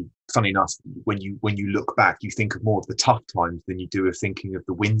actually, funny enough, when you look back, you think of more of the tough times than you do of thinking of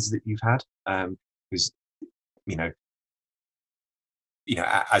the wins that you've had, because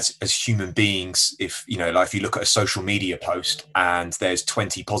as human beings, if if you look at a social media post and there's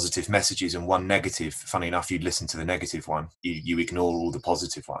 20 positive messages and one negative, funny enough, you'd listen to the negative one, you ignore all the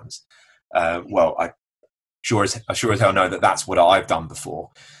positive ones. Well, I sure as hell know that that's what I've done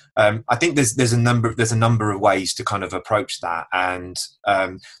before. I think there's a number of ways to kind of approach that, and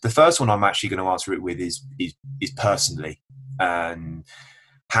the first one I'm actually going to answer it with is personally, and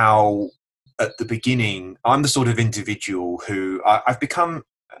how at the beginning I'm the sort of individual who I've become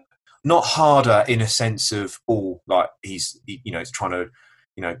not harder in a sense of he's trying to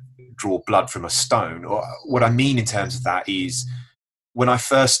draw blood from a stone. Or what I mean in terms of that is, when I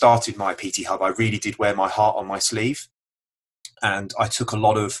first started my PT Hub, I really did wear my heart on my sleeve, and I take a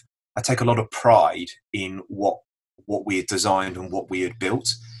lot of pride in what we had designed and what we had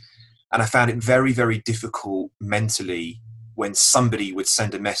built. And I found it very, very difficult mentally when somebody would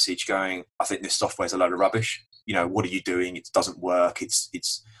send a message going, I think this software is a load of rubbish. What are you doing? It doesn't work. It's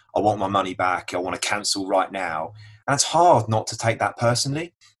I want my money back. I want to cancel right now. And it's hard not to take that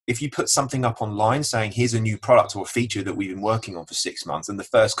personally. If you put something up online saying, here's a new product or a feature that we've been working on for 6 months, and the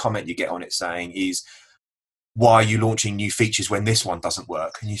first comment you get on it saying is, why are you launching new features when this one doesn't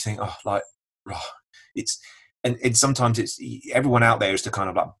work? And you think, and sometimes it's everyone out there is to kind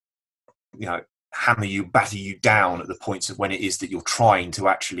of batter you down at the points of when it is that you're trying to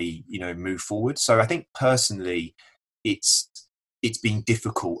actually, move forward. So I think personally, it's been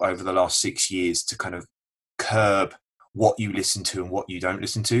difficult over the last 6 years to kind of curb what you listen to and what you don't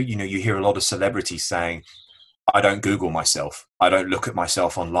listen to. You hear a lot of celebrities saying, I don't Google myself. I don't look at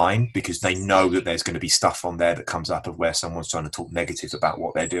myself online, because they know that there's going to be stuff on there that comes up of where someone's trying to talk negative about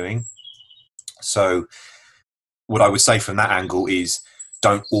what they're doing. So what I would say from that angle is,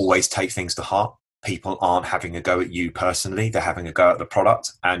 don't always take things to heart. People aren't having a go at you personally. They're having a go at the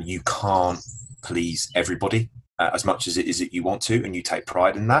product, and you can't please everybody as much as it is that you want to, and you take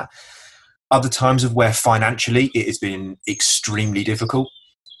pride in that. Other times of where financially it has been extremely difficult.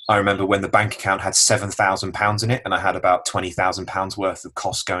 I remember when the bank account had £7,000 in it, and I had about £20,000 worth of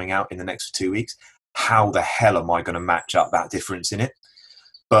costs going out in the next 2 weeks. How the hell am I going to match up that difference in it?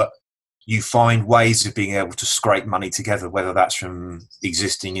 But you find ways of being able to scrape money together, whether that's from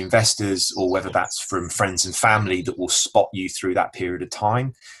existing investors or whether that's from friends and family that will spot you through that period of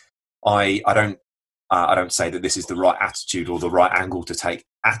time. I don't say that this is the right attitude or the right angle to take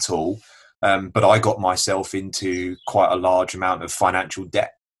at all, But I got myself into quite a large amount of financial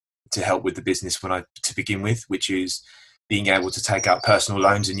debt to help with the business to begin with, which is being able to take out personal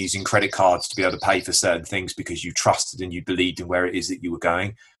loans and using credit cards to be able to pay for certain things because you trusted and you believed in where it is that you were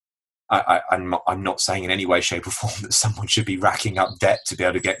going. I'm not saying in any way, shape, or form that someone should be racking up debt to be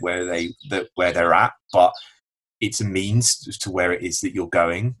able to get where they're at, but it's a means to where it is that you're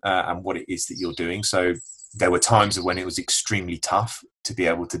going and what it is that you're doing. So there were times when it was extremely tough to be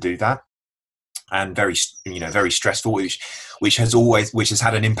able to do that, and very stressful, which has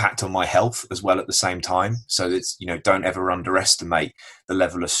had an impact on my health as well at the same time. So it's, don't ever underestimate the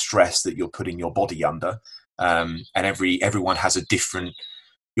level of stress that you're putting your body under. And everyone has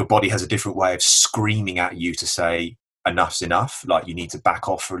your body has a different way of screaming at you to say enough's enough, like you need to back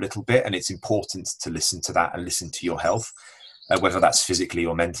off for a little bit. And it's important to listen to that and listen to your health, whether that's physically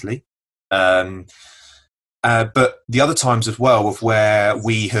or mentally. But the other times as well of where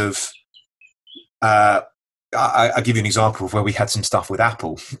we have, I'll give you an example of where we had some stuff with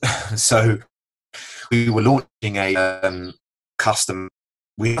Apple. So we were launching a custom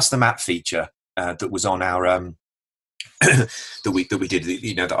app feature that was on our that we did,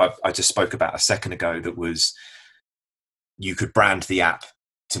 that I just spoke about a second ago. That was, you could brand the app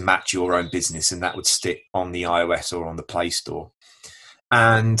to match your own business, and that would stick on the iOS or on the Play Store.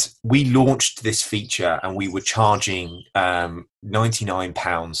 And we launched this feature, and we were charging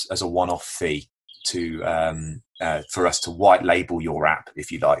 £99 as a one-off fee for us to white label your app,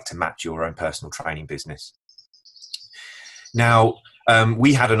 if you like, to match your own personal training business. Now,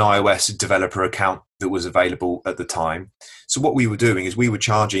 we had an iOS developer account that was available at the time. So what we were doing is we were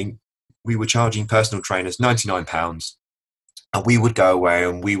charging personal trainers £99, and we would go away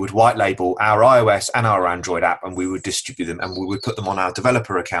and we would white label our iOS and our Android app, and we would distribute them, and we would put them on our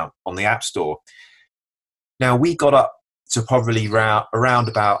developer account on the App Store. Now, we got up to probably around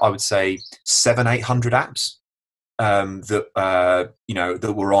about, I would say, 700-800 apps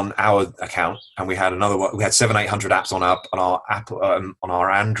that were on our account, and we had another one. We had 700-800 apps on our app on our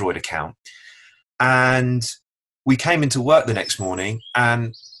Android account, and we came into work the next morning,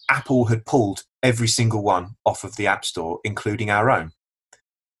 and Apple had pulled every single one off of the App Store, including our own,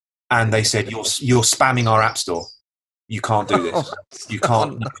 and they said, "You're spamming our App Store. You can't do this. You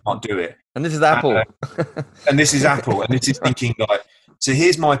can't do it." And this is Apple. And this is Apple, and this is thinking like. So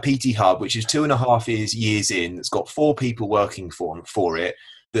here's my PT Hub, which is 2.5 years in. It's got 4 people working for it.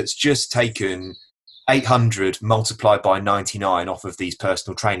 That's just taken 800 multiplied by 99 off of these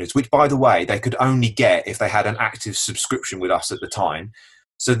personal trainers, which, by the way, they could only get if they had an active subscription with us at the time.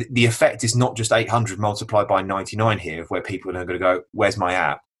 So the effect is not just 800 multiplied by 99 here, where people are going to go, "Where's my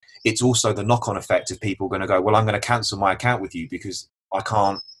app?" It's also the knock-on effect of people going to go, "Well, I'm going to cancel my account with you because I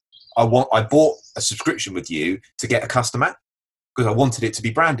can't. I bought a subscription with you to get a custom app, because I wanted it to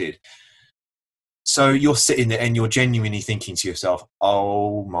be branded." So you're sitting there and you're genuinely thinking to yourself,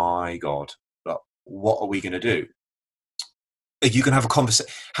 "Oh my God, what are we going to do?" You can have a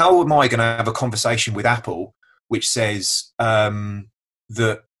conversation. How am I going to have a conversation with Apple which says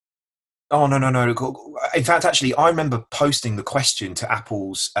that, "Oh, no. In fact, actually, I remember posting the question to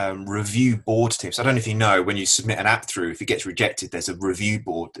Apple's review board team. So I don't know if you know, when you submit an app through, if it gets rejected, there's a review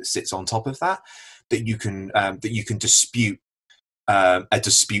board that sits on top of that you can dispute a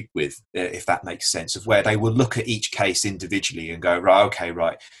dispute with, if that makes sense, of where they will look at each case individually and go, right, okay,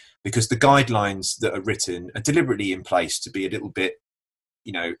 right, because the guidelines that are written are deliberately in place to be a little bit,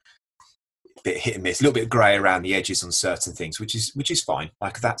 a bit hit and miss, a little bit grey around the edges on certain things, which is fine.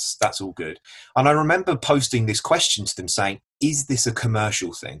 Like that's all good. And I remember posting this question to them saying, "Is this a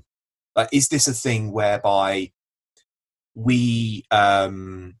commercial thing? Like, is this a thing whereby we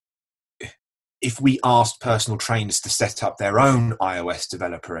if we asked personal trainers to set up their own iOS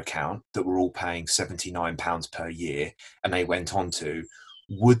developer account that we're all paying £79 per year, and they went on to,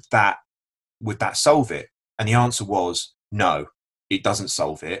 would that solve it?" And the answer was no, it doesn't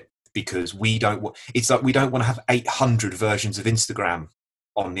solve it, because it's like we don't want to have 800 versions of Instagram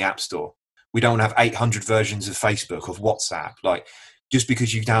on the App Store. We don't want to have 800 versions of Facebook, of WhatsApp. Like, just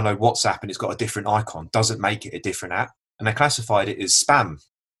because you download WhatsApp and it's got a different icon doesn't make it a different app. And they classified it as spam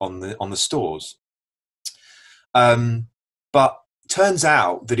on the stores. But turns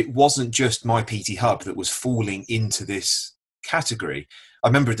out that it wasn't just my PT Hub that was falling into this category. I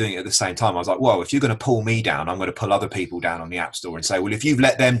remember doing it at the same time. I was like, "Whoa, if you're going to pull me down, I'm going to pull other people down on the App Store and say, well, if you've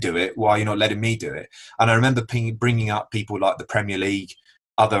let them do it, why are you not letting me do it?" And I remember bringing up people like the Premier League,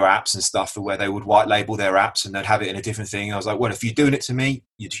 other apps and stuff, where they would white label their apps and they'd have it in a different thing. And I was like, well, if you're doing it to me,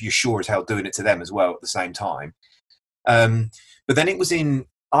 you're sure as hell doing it to them as well at the same time. But then it was in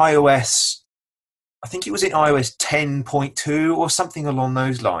iOS, I think it was in iOS 10.2 or something along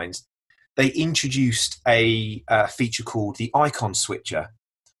those lines. they introduced a feature called the icon switcher,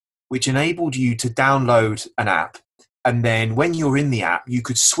 which enabled you to download an app, and then when you're in the app, you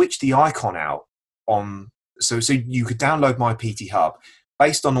could switch the icon out on. So you could download My PT Hub.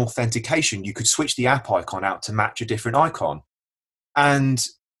 Based on authentication, you could switch the app icon out to match a different icon. And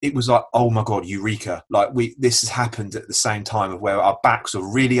it was like, oh my God, eureka. Like this has happened at the same time of where our backs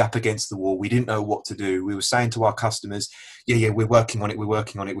were really up against the wall. We didn't know what to do. We were saying to our customers, yeah, we're working on it.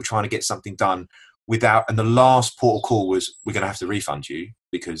 We're trying to get something done and the last port of call was, we're going to have to refund you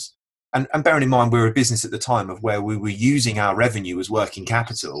because, and bearing in mind, we were a business at the time of where we were using our revenue as working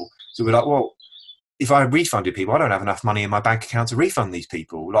capital. So we're like, well, if I refunded people, I don't have enough money in my bank account to refund these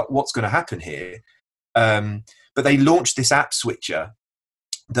people. Like, what's going to happen here? But they launched this app switcher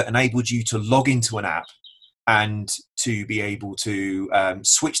that enabled you to log into an app and to be able to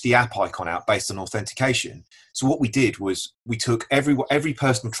switch the app icon out based on authentication. So what we did was we took every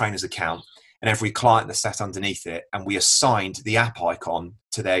personal trainer's account and every client that sat underneath it, and we assigned the app icon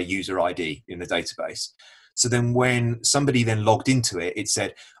to their user ID in the database. So then when somebody then logged into it, it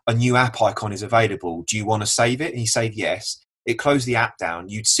said, a new app icon is available. Do you want to save it? And you say yes. It closed the app down.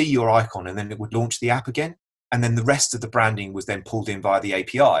 You'd see your icon and then it would launch the app again. And then the rest of the branding was then pulled in via the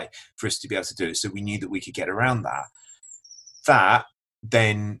API for us to be able to do it. So we knew that we could get around that. That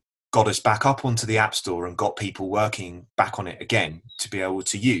then got us back up onto the App Store and got people working back on it again to be able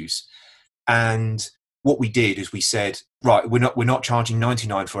to use. And what we did is we said, right, we're not charging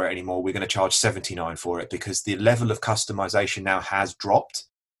 99 for it anymore. We're going to charge 79 for it because the level of customization now has dropped,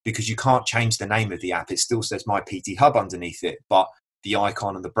 because you can't change the name of the app. It still says My PT Hub underneath it, but the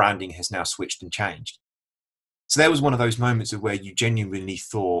icon and the branding has now switched and changed. So there was one of those moments of where you genuinely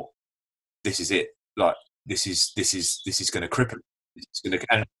thought, this is it. Like, this is going to cripple. It's going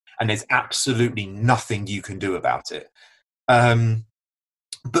to, and there's absolutely nothing you can do about it.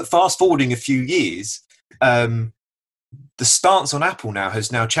 But fast forwarding a few years, the stance on Apple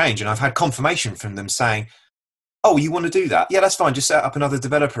has now changed, and I've had confirmation from them saying, oh, you want to do that? Yeah, that's fine. Just set up another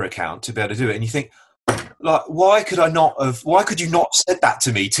developer account to be able to do it. And you think, like, why could you not have said that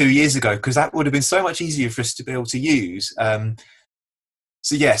to me 2 years ago? Because that would have been so much easier for us to be able to use.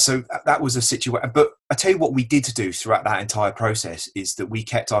 So that was a situation. But I tell you what we did to do throughout that entire process is that we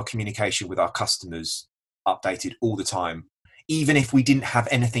kept our communication with our customers updated all the time. Even if we didn't have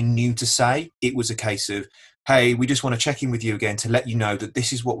anything new to say, it was a case of, hey, we just want to check in with you again to let you know that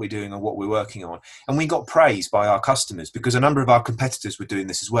this is what we're doing and what we're working on. And we got praised by our customers because a number of our competitors were doing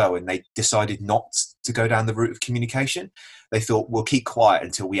this as well, and they decided not to go down the route of communication. They thought, we'll keep quiet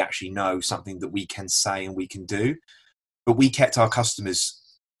until we actually know something that we can say and we can do. But we kept our customers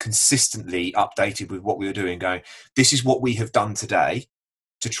consistently updated with what we were doing, going, this is what we have done today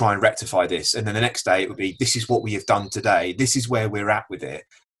to try and rectify this. And then the next day it would be, this is what we have done today. This is where we're at with it.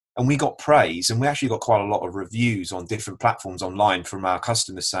 And we got praise, and we actually got quite a lot of reviews on different platforms online from our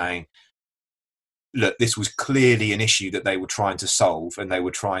customers saying, look, this was clearly an issue that they were trying to solve and they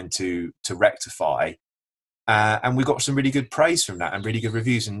were trying to rectify. And we got some really good praise from that and really good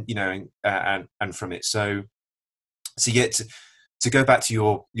reviews, and and from it. So yeah, to go back to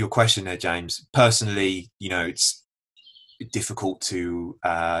your question there, James, personally, it's difficult to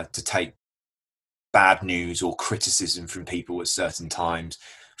take bad news or criticism from people at certain times.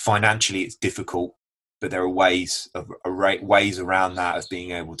 Financially, it's difficult, but there are ways around that of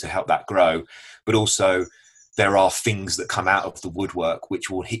being able to help that grow. But also, there are things that come out of the woodwork which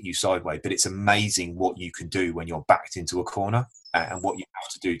will hit you sideways. But it's amazing what you can do when you're backed into a corner, and what you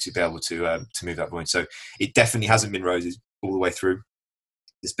have to do to be able to move that point. So it definitely hasn't been roses all the way through.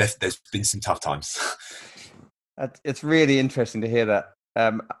 There's been some tough times. It's really interesting to hear that.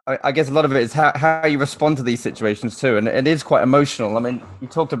 I guess a lot of it is how you respond to these situations too, and it is quite emotional. I mean, you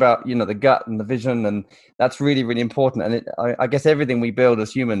talked about the gut and the vision, and that's really, really important. And I guess everything we build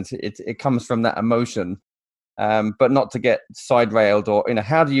as humans, it comes from that emotion, but not to get side railed, or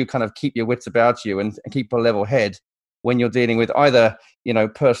how do you kind of keep your wits about you and keep a level head when you're dealing with either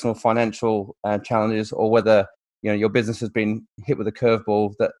personal financial challenges, or whether your business has been hit with a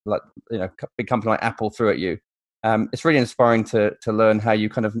curveball that, like, big company like Apple threw at you. It's really inspiring to learn how you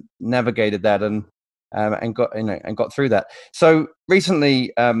kind of navigated that and got through that. So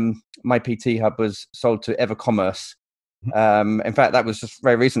recently, My PT Hub was sold to EverCommerce. In fact, that was just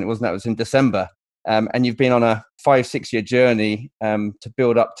very recently, wasn't it? It was in December. And you've been on a 5-6 year journey to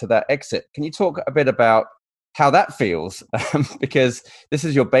build up to that exit. Can you talk a bit about how that feels? Because this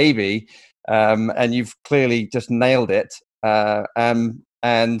is your baby, and you've clearly just nailed it. And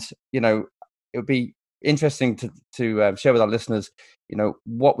it would be interesting to share with our listeners,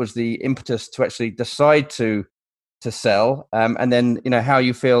 what was the impetus to actually decide to to sell, and then how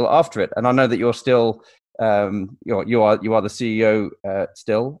you feel after it. And I know that you're still you are the CEO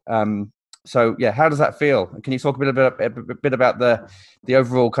still. So yeah, how does that feel? Can you talk a bit about the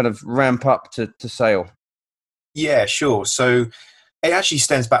overall kind of ramp up to sale? Yeah, sure. So it actually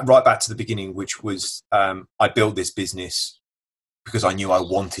stems right back to the beginning, which was I built this business because I knew I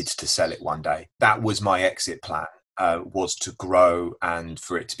wanted to sell it one day. That was my exit plan, was to grow and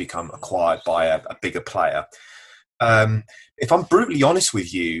for it to become acquired by a bigger player. If I'm brutally honest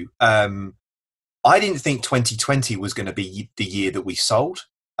with you, I didn't think 2020 was going to be the year that we sold.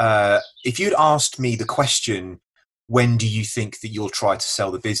 If you'd asked me the question, when do you think that you'll try to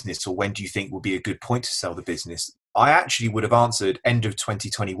sell the business, or when do you think will be a good point to sell the business, I actually would have answered end of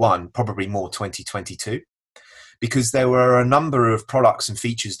 2021, probably more 2022, because there were a number of products and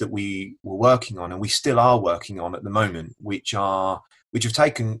features that we were working on, and we still are working on at the moment, which have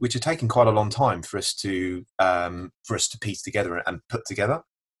taken quite a long time for us to piece together and put together.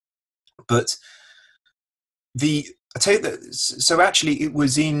 But I tell you that. So actually, it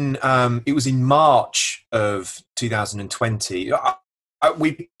was in March of 2020.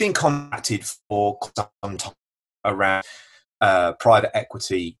 We've been contacted for some time around private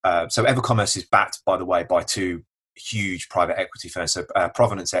equity. So Evercommerce is backed, by the way, by two huge private equity firms, so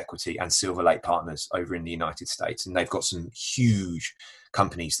Provenance Equity and Silver Lake Partners over in the United States, and they've got some huge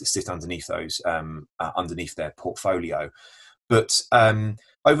companies that sit underneath those, underneath their portfolio. But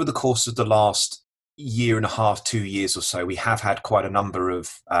over the course of the last year and a half, 2 years or so, we have had quite a number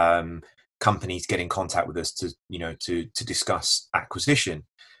of companies get in contact with us to discuss acquisition,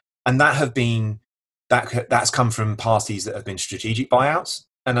 and that's come from parties that have been strategic buyouts,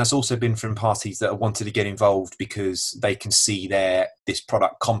 and that's also been from parties that have wanted to get involved because they can see this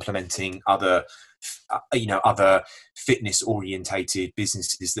product complementing other fitness orientated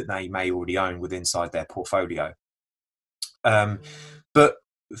businesses that they may already own within inside their portfolio. But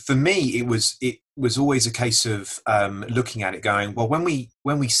for me, it was always a case of looking at it going, well, when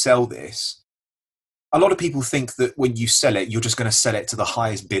we sell this, a lot of people think that when you sell it, you're just going to sell it to the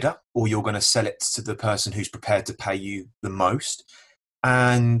highest bidder, or you're going to sell it to the person who's prepared to pay you the most.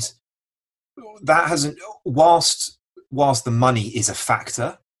 And that hasn't, whilst the money is a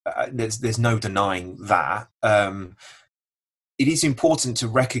factor, there's no denying that. It is important to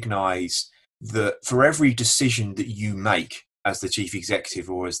recognize that for every decision that you make as the chief executive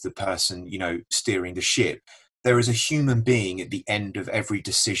or as the person, steering the ship, there is a human being at the end of every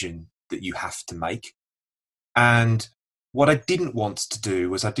decision that you have to make. And what I didn't want to do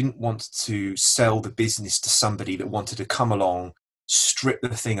was I didn't want to sell the business to somebody that wanted to come along, strip the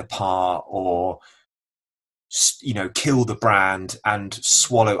thing apart, or kill the brand and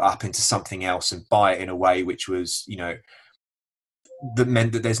swallow it up into something else and buy it in a way which was, that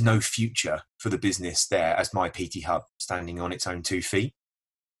meant that there's no future for the business there as My PT Hub standing on its own 2 feet.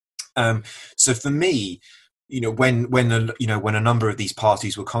 So for me, when a number of these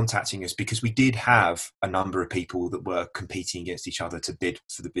parties were contacting us, because we did have a number of people that were competing against each other to bid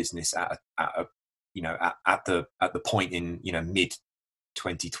for the business at the point in mid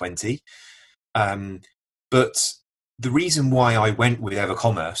 2020. But the reason why I went with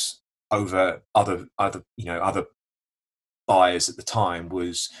Evercommerce over other buyers at the time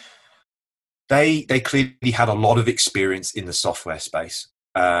was they clearly had a lot of experience in the software space.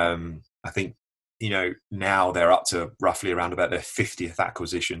 I think now they're up to roughly around about their 50th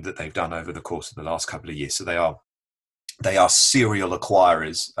acquisition that they've done over the course of the last couple of years. So they are serial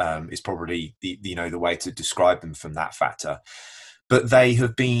acquirers, is probably the way to describe them from that factor. But they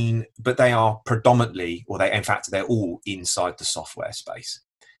are predominantly, they're all inside the software space.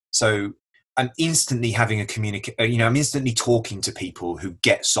 So I'm instantly having I'm instantly talking to people who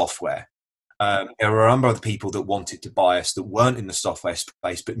get software. There were a number of people that wanted to buy us that weren't in the software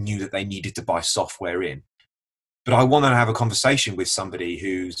space, but knew that they needed to buy software in. But I want to have a conversation with somebody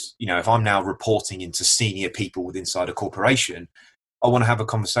who's, if I'm now reporting into senior people within inside a corporation, I want to have a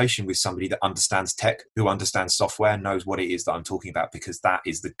conversation with somebody that understands tech, who understands software, knows what it is that I'm talking about, because that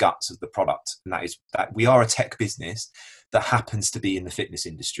is the guts of the product. And that is that we are a tech business that happens to be in the fitness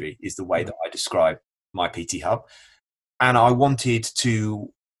industry, is the way that I describe My PT Hub. And I wanted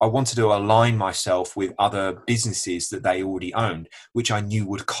to align myself with other businesses that they already owned, which I knew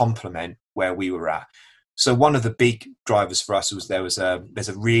would complement where we were at. So one of the big drivers for us was there's a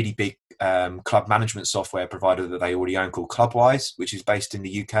really big club management software provider that they already own called Clubwise, which is based in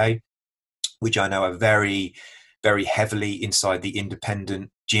the UK, which I know are very, very heavily inside the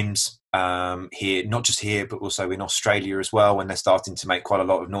independent gyms here, not just here, but also in Australia as well, when they're starting to make quite a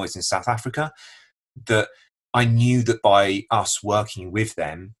lot of noise in South Africa. That I knew that by us working with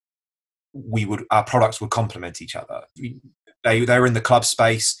them, our products would complement each other. They're in the club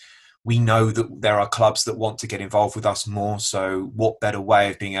space. We know that there are clubs that want to get involved with us more. So what better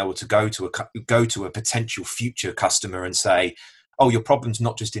way of being able to go to a potential future customer and say, oh, your problem's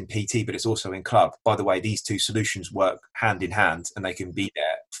not just in PT, but it's also in club. By the way, these two solutions work hand in hand and they can be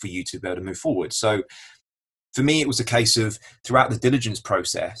there for you to be able to move forward. So for me, it was a case of throughout the diligence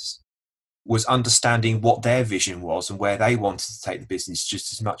process was understanding what their vision was and where they wanted to take the business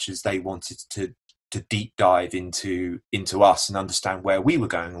just as much as they wanted to deep dive into us and understand where we were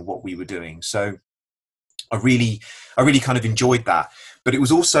going and what we were doing. So I really kind of enjoyed that, but it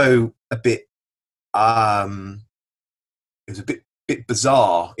was also a bit bit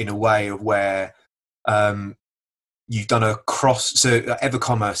bizarre in a way of where you've done a cross. So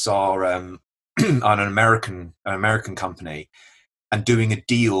Evercommerce are an American company, and doing a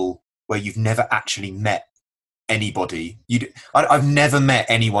deal where you've never actually met anybody. I've never met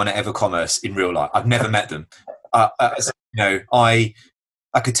anyone at Evercommerce in real life. I've never met them. I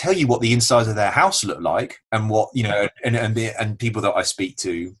could tell you what the inside of their house looked like and what, and people that I speak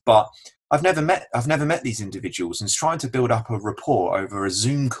to, but I've never met these individuals, and trying to build up a rapport over a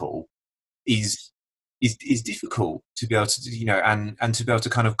Zoom call is difficult to be able to, and to be able to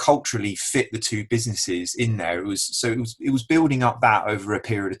kind of culturally fit the two businesses in there. It was building up that over a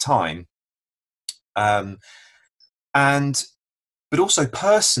period of time. But also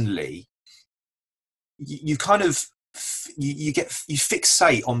personally, you fixate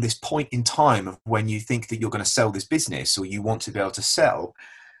on this point in time of when you think that you're going to sell this business or you want to be able to sell.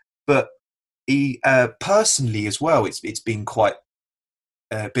 But personally as well, it's been quite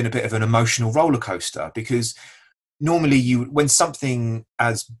been a bit of an emotional roller coaster, because normally when something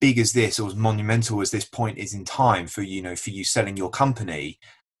as big as this or as monumental as this point is in time for you selling your company,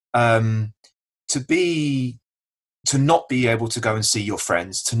 to not be able to go and see your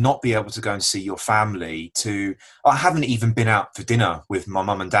friends, to not be able to go and see your family, I haven't even been out for dinner with my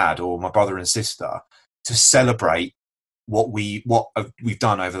mum and dad or my brother and sister to celebrate what we've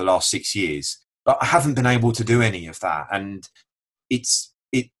done over the last 6 years. But I haven't been able to do any of that. And it's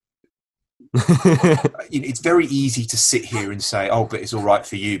very easy to sit here and say, oh, but it's all right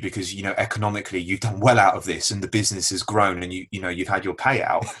for you because, economically you've done well out of this and the business has grown and you've had your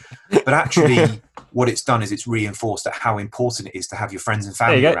payout. But actually what it's done is it's reinforced how important it is to have your friends and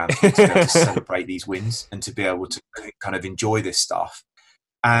family around you to be able to celebrate these wins and to be able to kind of enjoy this stuff.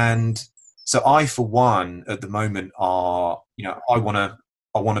 And so I, for one, at the moment I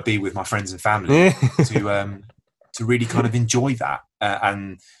want to be with my friends and family to really kind of enjoy that.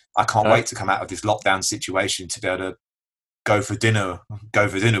 And I can't wait to come out of this lockdown situation to be able to go for dinner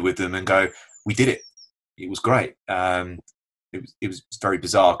with them and go, we did it. It was great. It was very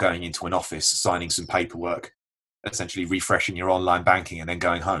bizarre going into an office, signing some paperwork, essentially refreshing your online banking and then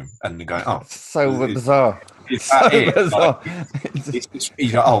going home and then going, oh, so bizarre. Is that it? Bizarre.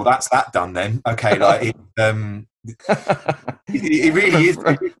 Oh, that's that done then. Okay. It really is.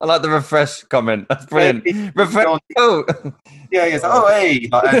 I like the refresh comment. That's brilliant. Refresh. Oh, yeah. It's like, oh, hey.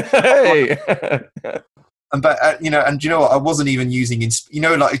 Hey. And you know what? I wasn't even using,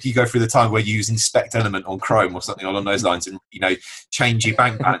 like if you go through the time where you use inspect element on Chrome or something along those lines, and change your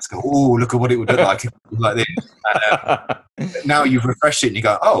bank balance. Go, oh, look at what it would look like if it was like this. And, now you've refreshed it, and you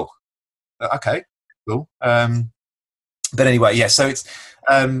go, oh, okay, cool. But anyway, yeah. So it's.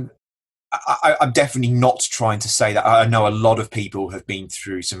 I'm definitely not trying to say that. I know a lot of people have been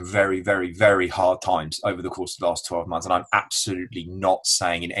through some very, very, very hard times over the course of the last 12 months, and I'm absolutely not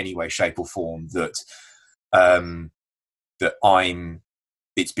saying in any way, shape, or form that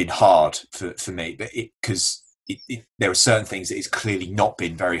it's been hard for me, but because there are certain things that it's clearly not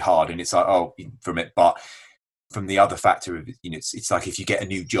been very hard, and it's like, oh, from it, but from the other factor of it's like if you get a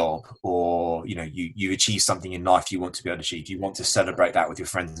new job or you achieve something in life you want to be able to achieve, you want to celebrate that with your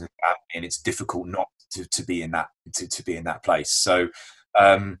friends and family, and it's difficult not to be in that to be in that place. So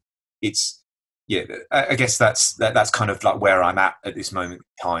it's I guess that's kind of like where I'm at this moment in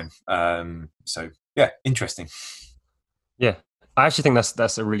time. So yeah, interesting. Yeah, I actually think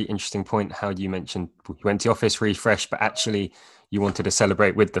that's a really interesting point. How you mentioned you went to the office, refresh, but actually you wanted to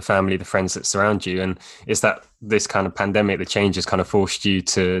celebrate with the family, the friends that surround you. And it's that this kind of pandemic, the changes kind of forced you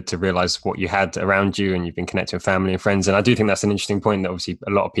to realize what you had around you, and you've been connected with family and friends. And I do think that's an interesting point, that obviously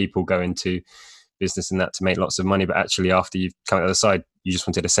a lot of people go into business and that to make lots of money, but actually after you've come out the other side, you just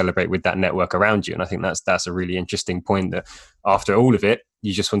wanted to celebrate with that network around you. And I think that's a really interesting point, that after all of it,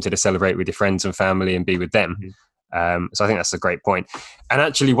 you just wanted to celebrate with your friends and family and be with them. So I think that's a great point. And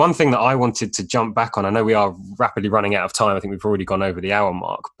actually, one thing that I wanted to jump back on, I know we are rapidly running out of time. I think we've already gone over the hour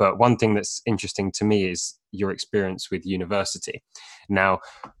mark. But one thing that's interesting to me is your experience with university. Now,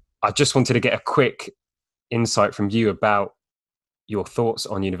 I just wanted to get a quick insight from you about your thoughts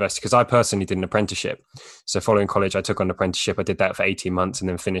on university, because I personally did an apprenticeship. So following college, I took on an apprenticeship. I did that for 18 months and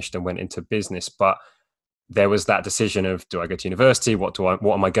then finished and went into business. But there was that decision of, do I go to university? What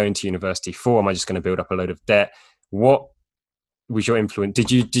am I going to university for? Am I just going to build up a load of debt? What was your influence?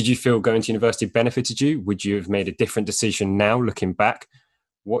 Did you feel going to university benefited you? Would you have made a different decision now looking back?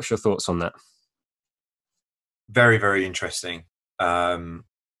 What's your thoughts on that? Very, very interesting.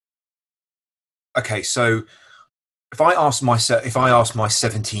 Okay, so if I ask my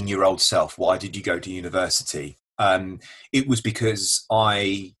 17-year-old self, why did you go to university? It was because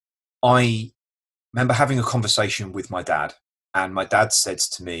I remember having a conversation with my dad, and my dad said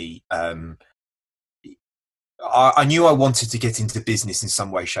to me, I knew I wanted to get into business in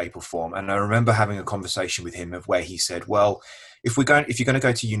some way, shape, or form. And I remember having a conversation with him of where he said, well, if you're going to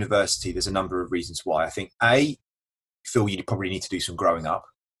go to university, there's a number of reasons why. I think, Phil, you probably need to do some growing up,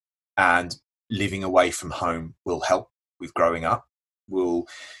 and living away from home will help with growing up. You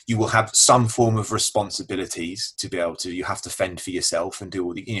will have some form of responsibilities to be able to, you have to fend for yourself and do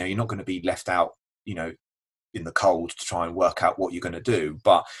all the, you're not going to be left out, in the cold to try and work out what you're going to do.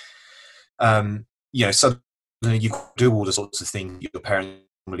 But, suddenly you do all the sorts of things your parents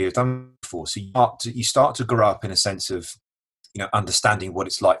normally have done before. So you start to grow up in a sense of, understanding what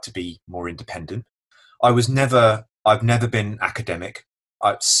it's like to be more independent. I've never been academic.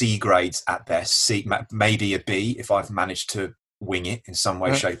 C grades at best, C, maybe a B if I've managed to wing it in some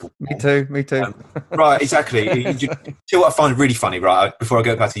way, shape, or form. Me too. Right, exactly. You know what I find really funny, right? Before I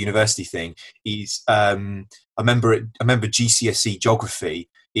go back to the university thing, is I remember GCSE geography.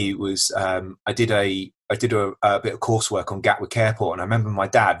 It was I did a bit of coursework on Gatwick Airport, and I remember my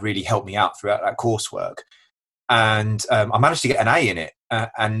dad really helped me out throughout that coursework, and I managed to get an A in it,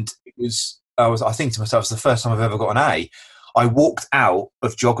 and I think to myself, it's the first time I've ever got an A. I walked out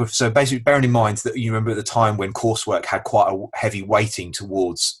of geography. So basically, bearing in mind that you remember at the time when coursework had quite a heavy weighting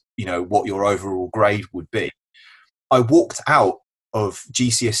towards, what your overall grade would be. I walked out of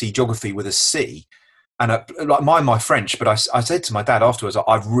GCSE geography with a C, and my French. But I said to my dad afterwards,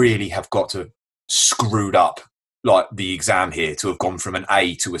 I really have got to screwed up like the exam here to have gone from an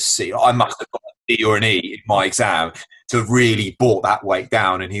A to a C. I must have got a D or an E in my exam to have really brought that weight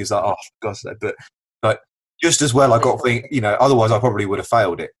down. And he was like, oh, for God's sake, but just as well I got otherwise I probably would have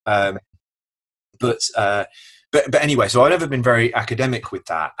failed it. But anyway, so I've never been very academic with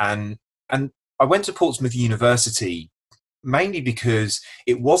that. And I went to Portsmouth University mainly because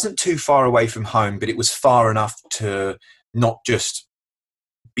it wasn't too far away from home, but it was far enough to not just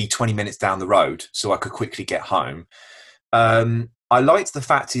be 20 minutes down the road so I could quickly get home. I liked the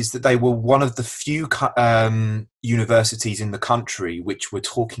fact is that they were one of the few universities in the country which were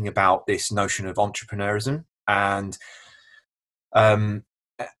talking about this notion of entrepreneurism. And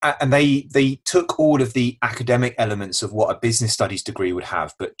they took all of the academic elements of what a business studies degree would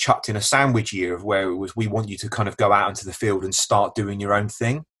have, but chucked in a sandwich year of where it was, we want you to kind of go out into the field and start doing your own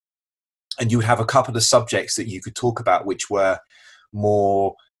thing. And you would have a couple of subjects that you could talk about, which were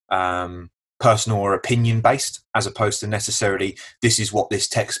more personal or opinion based, as opposed to necessarily, this is what this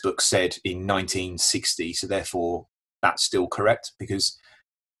textbook said in 1960. So therefore that's still correct, because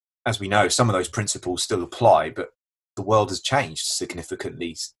as we know, some of those principles still apply, but the world has changed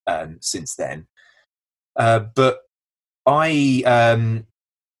significantly since then. But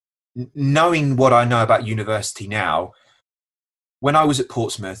knowing what I know about university now, when I was at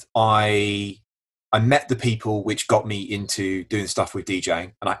Portsmouth, I met the people which got me into doing stuff with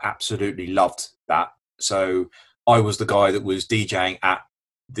DJing, and I absolutely loved that. So I was the guy that was DJing at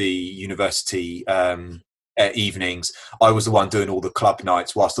the university evenings. I was the one doing all the club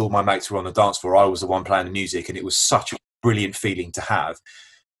nights whilst all my mates were on the dance floor. I was the one playing the music, and it was such a brilliant feeling to have.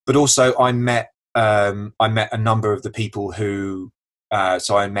 But also I met a number of the people who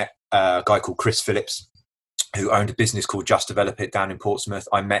so I met a guy called Chris Phillips, who owned a business called Just Develop It down in Portsmouth.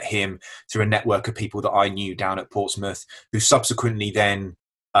 I met him through a network of people that I knew down at Portsmouth, who subsequently then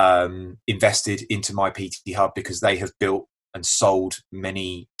invested into my PT Hub, because they have built and sold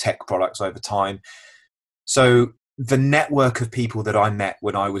many tech products over time. So the network of people that I met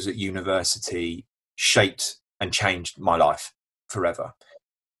when I was at university shaped and changed my life forever.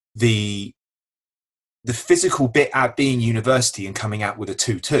 The physical bit at being university and coming out with a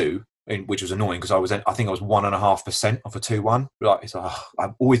 2.2, which was annoying because I think I was 1.5% off a 2.1. Like,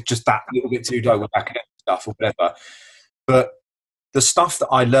 I'm always just that little bit too low with academic stuff or whatever. But the stuff that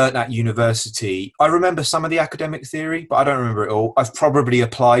I learned at university, I remember some of the academic theory, but I don't remember it all. I've probably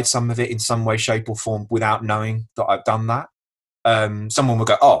applied some of it in some way, shape, or form without knowing that I've done that. Someone will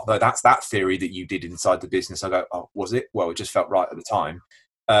go, "Oh, no, that's that theory that you did inside the business." I go, "Oh, was it? Well, it just felt right at the time."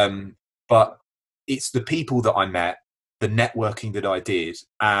 But it's the people that I met, the networking that I did,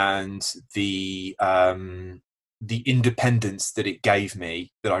 and the independence that it gave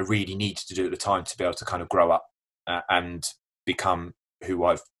me that I really needed to do at the time to be able to kind of grow up and become who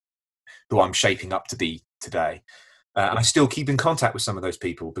I'm shaping up to be today. And I still keep in contact with some of those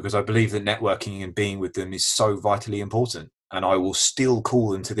people because I believe that networking and being with them is so vitally important. And I will still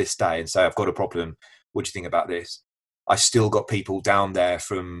call them to this day and say, I've got a problem. What do you think about this? I still got people down there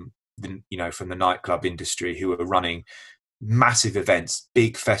from the nightclub industry who are running massive events,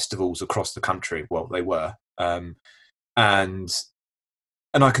 big festivals across the country. Well, they were.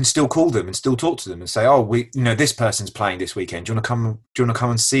 And I can still call them and still talk to them and say, oh, this person's playing this weekend. Do you want to come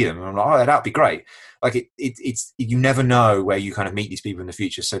and see them? And I'm like, oh, that'd be great. Like it's you never know where you kind of meet these people in the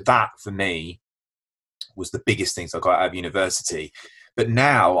future. So that for me was the biggest things I got out of university. But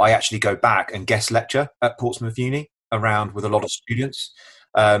now I actually go back and guest lecture at Portsmouth Uni around with a lot of students.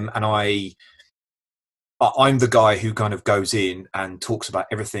 And I'm the guy who kind of goes in and talks about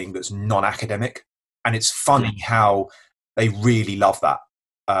everything that's non-academic. And it's funny how they really love that.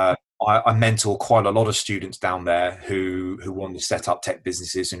 I mentor quite a lot of students down there who want to set up tech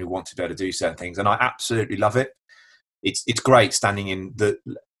businesses and who want to be able to do certain things. And I absolutely love it. It's great standing in the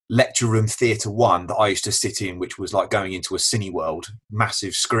lecture room theatre 1 that I used to sit in, which was like going into a Cineworld,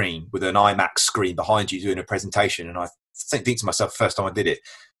 massive screen with an IMAX screen behind you doing a presentation. And I think to myself, first time I did it,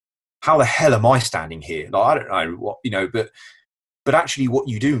 how the hell am I standing here? Like, I don't know what, but actually what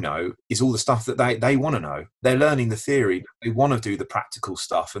you do know is all the stuff that they want to know. They're learning the theory. They want to do the practical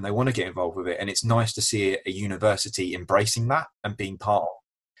stuff and they want to get involved with it. And it's nice to see a university embracing that and being part of,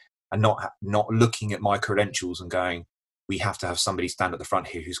 and not looking at my credentials and going, we have to have somebody stand at the front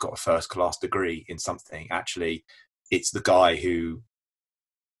here who's got a first class degree in something. Actually, it's the guy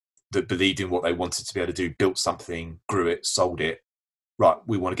that believed in what they wanted to be able to do, built something, grew it, sold it. Right,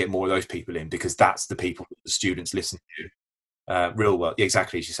 we want to get more of those people in because that's the people that the students listen to. Real world,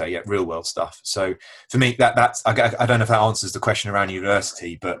 exactly as you say, real world stuff. So for me, that's I don't know if that answers the question around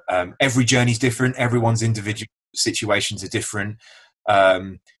university, but every journey's different. Everyone's individual situations are different.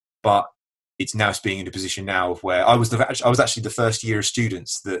 But it's now being in a position now of where I was actually the first year of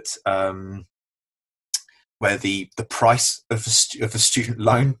students that where the price of a student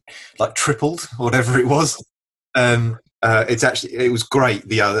loan like tripled or whatever it was. It was great.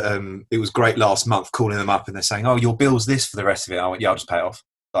 It was great last month calling them up and they're saying, "Oh, your bill's this for the rest of it." I went, "Yeah, I'll just pay it off."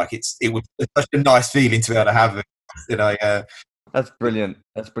 Like it was such a nice feeling to be able to have it. That's brilliant.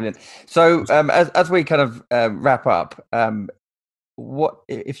 That's brilliant. So as we kind of wrap up, what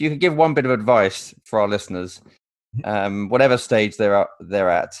if you could give one bit of advice for our listeners, whatever stage they're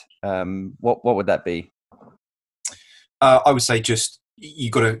at, what would that be? I would say you just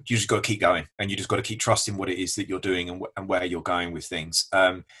got to keep going, and you just got to keep trusting what it is that you're doing and where you're going with things.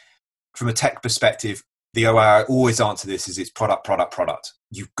 From a tech perspective, the way I always answer this is it's product.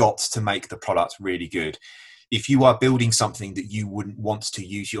 You've got to make the product really good. If you are building something that you wouldn't want to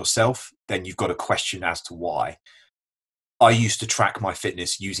use yourself, then you've got a question as to why. I used to track my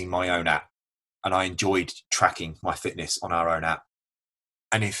fitness using my own app, and I enjoyed tracking my fitness on our own app.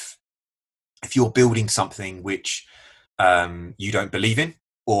 And if you're building something which you don't believe in,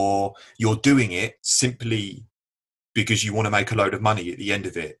 or you're doing it simply because you want to make a load of money at the end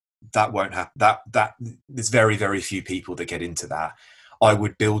of it, that won't happen. That there's very, very few people that get into that. I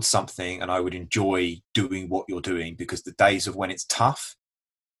would build something and I would enjoy doing what you're doing, because the days of when it's tough,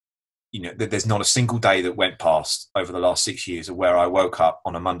 there's not a single day that went past over the last 6 years of where I woke up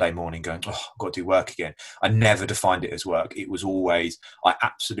on a Monday morning going, "Oh, I've got to do work again." I never defined it as work. It was always, I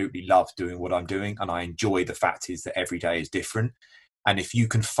absolutely love doing what I'm doing, and I enjoy the fact is that every day is different. And if you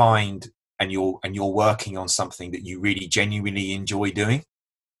can find and you're working on something that you really genuinely enjoy doing,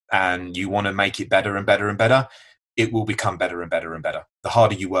 and you want to make it better and better and better, it will become better and better and better. The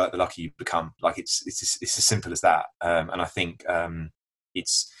harder you work, the luckier you become. Like it's as simple as that. And I think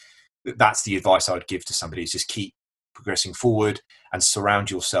that's the advice I would give to somebody, is just keep progressing forward and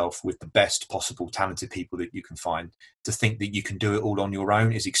surround yourself with the best possible talented people that you can find. To think that you can do it all on your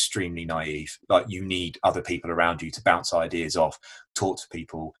own is extremely naive. Like, you need other people around you to bounce ideas off, talk to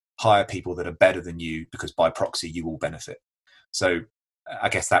people, hire people that are better than you, because by proxy you will benefit. So I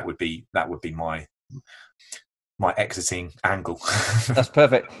guess that would be my exiting angle. That's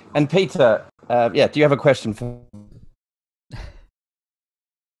perfect. And Peter, do you have a question for?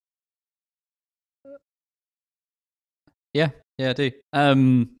 Yeah, I do.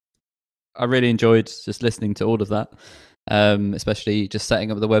 I really enjoyed just listening to all of that, especially just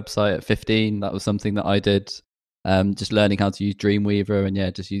setting up the website at 15. That was something that I did, just learning how to use Dreamweaver and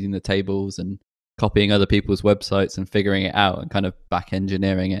just using the tables and copying other people's websites and figuring it out and kind of back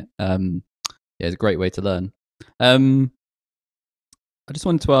engineering it. It's a great way to learn. I just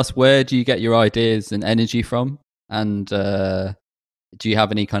wanted to ask, where do you get your ideas and energy from? And do you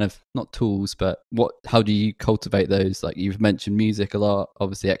have any kind of, not tools, but how do you cultivate those? Like, you've mentioned music a lot,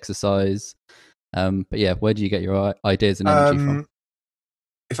 obviously exercise. But yeah, where do you get your ideas and energy from?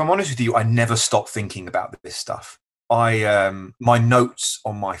 If I'm honest with you, I never stop thinking about this stuff. My notes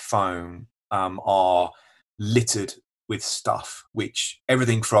on my phone are littered with stuff, which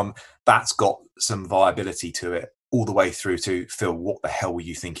everything from that's got some viability to it, all the way through to, Phil, what the hell were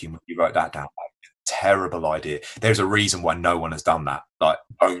you thinking when you wrote that down? Like, terrible idea. There's a reason why no one has done that. Like,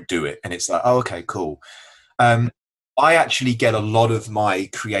 don't do it. And it's like, oh, okay, cool. I actually get a lot of my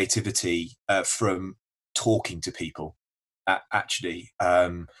creativity from talking to people. Actually,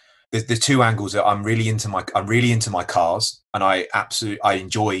 there's two angles. That I'm really into my cars, and I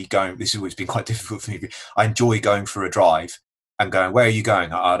enjoy going. This has always been quite difficult for me. I enjoy going for a drive and going, where are you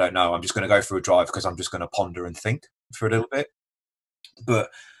going? I don't know. I'm just going to go for a drive because I'm just going to ponder and think for a little bit. But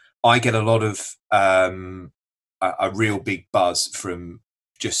I get a lot of a real big buzz from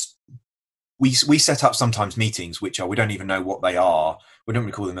just we set up sometimes meetings which we don't even know what they are. We don't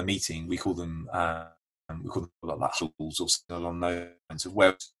really call them a meeting. We call them like tools or something along those lines of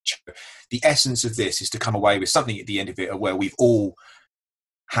where the essence of this is to come away with something at the end of it where we've all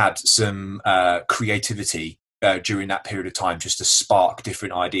had some creativity during that period of time, just to spark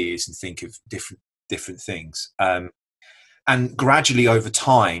different ideas and think of different things. And gradually over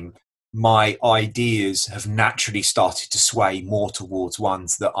time, my ideas have naturally started to sway more towards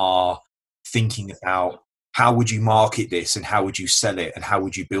ones that are thinking about how would you market this and how would you sell it and how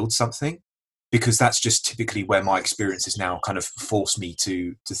would you build something, because that's just typically where my experience has now kind of forced me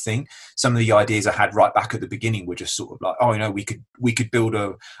to think. Some of the ideas I had right back at the beginning were just sort of like, oh, we could build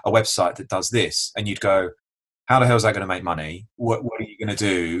a website that does this, and you'd go, how the hell is that going to make money? What are you going to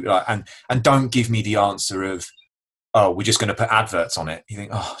do? Like, and don't give me the answer of, oh, we're just going to put adverts on it. You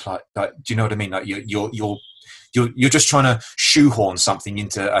think, oh, like do you know what I mean? Like you're just trying to shoehorn something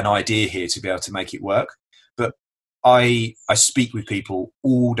into an idea here to be able to make it work. But I speak with people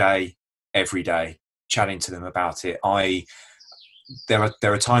all day, every day, chatting to them about it. There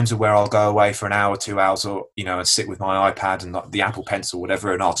are times where I'll go away for an hour, 2 hours, or and sit with my iPad and the Apple Pencil,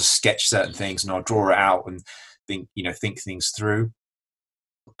 whatever, and I'll just sketch certain things and I'll draw it out and think things through.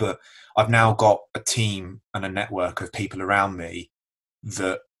 But I've now got a team and a network of people around me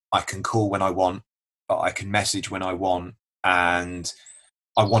that I can call when I want, that I can message when I want, and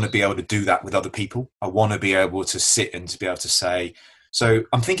I want to be able to do that with other people. I want to be able to sit and to be able to say, so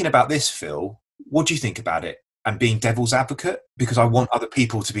I'm thinking about this, Phil. What do you think about it? And being devil's advocate, because I want other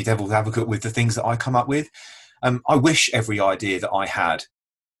people to be devil's advocate with the things that I come up with. I wish every idea that I had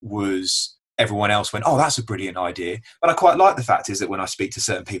was everyone else went, oh, that's a brilliant idea. But I quite like the fact is that when I speak to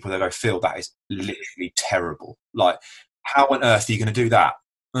certain people, they go, Phil, that is literally terrible. Like, how on earth are you going to do that?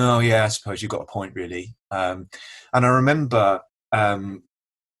 Oh, yeah, I suppose you've got a point, really. And I remember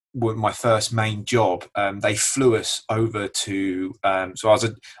my first main job, they flew us over to,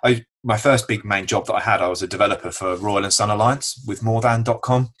 my first big main job that I had, I was a developer for Royal and Sun Alliance with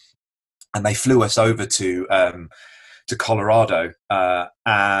morethan.com. And they flew us over to Colorado,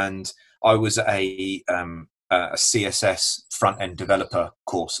 and I was a CSS front end developer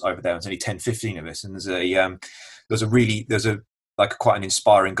course over there. There's only 10, 15 of us, and there's quite an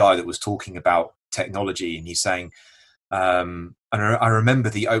inspiring guy that was talking about technology, and he's saying, and I remember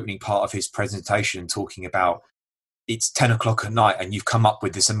the opening part of his presentation talking about, it's 10 o'clock at night and you've come up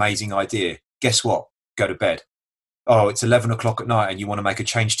with this amazing idea. Guess what? Go to bed. Oh, it's 11 o'clock at night and you want to make a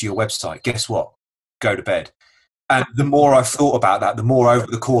change to your website. Guess what? Go to bed. And the more I've thought about that, the more over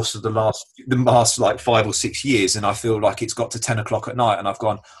the course of the last like 5 or 6 years, and I feel like it's got to 10 o'clock at night and I've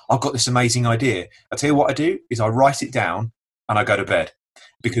got this amazing idea. I tell you what I do is I write it down and I go to bed,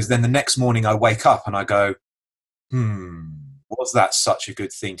 because then the next morning I wake up and I go, was that such a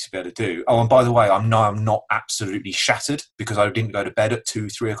good thing to be able to do? Oh, and by the way, I'm not absolutely shattered because I didn't go to bed at 2,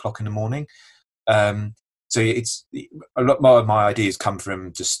 3 o'clock in the morning. So it's a lot more of my ideas come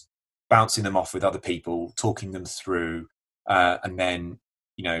from just bouncing them off with other people, talking them through, and then,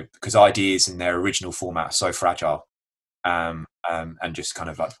 because ideas in their original format are so fragile, and just kind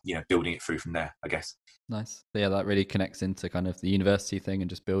of like, building it through from there, I guess. Nice. Yeah, that really connects into kind of the university thing and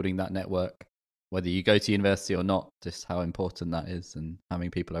just building that network, whether you go to university or not, just how important that is and having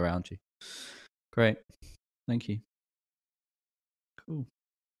people around you. Great. Thank you. Cool.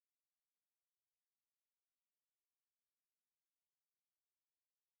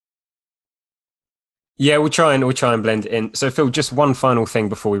 Yeah, we'll try and blend it in. So Phil, just one final thing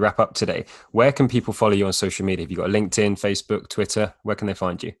before we wrap up today. Where can people follow you on social media? Have you got LinkedIn, Facebook, Twitter? Where can they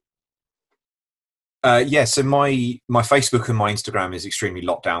find you? Yeah, so my Facebook and my Instagram is extremely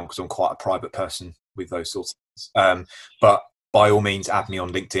locked down because I'm quite a private person with those sorts of things. But by all means, add me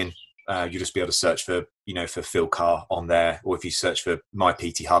on LinkedIn. You'll just be able to search for Phil Carr on there, or if you search for my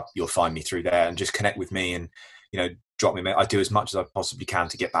PT Hub, you'll find me through there, and just connect with me and drop me. I do as much as I possibly can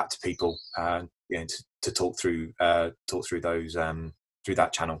to get back to people, to talk through those through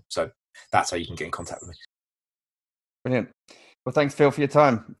that channel. So that's how you can get in contact with me. Brilliant. Well, thanks, Phil, for your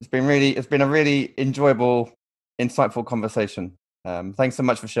time. It's been a really enjoyable, insightful conversation. Thanks so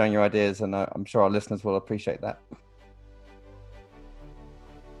much for sharing your ideas, and I'm sure our listeners will appreciate that.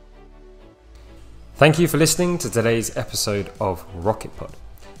 Thank you for listening to today's episode of Rocket Pod.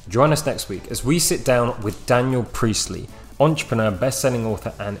 Join us next week as we sit down with Daniel Priestley, entrepreneur, best-selling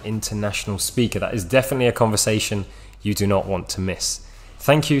author, and international speaker. That is definitely a conversation you do not want to miss.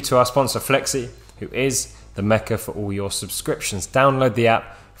 Thank you to our sponsor, Flexi, who is the mecca for all your subscriptions. Download the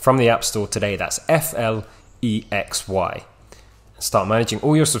app from the App Store today. That's FLEXY. Start managing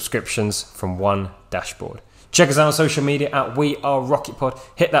all your subscriptions from one dashboard. Check us out on social media at We Are Rocket Pod.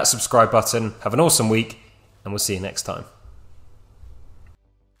 Hit that subscribe button. Have an awesome week, and we'll see you next time.